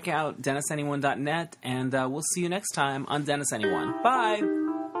 Check out DennisAnyone.net, and we'll see you next time on Dennis Anyone. Bye!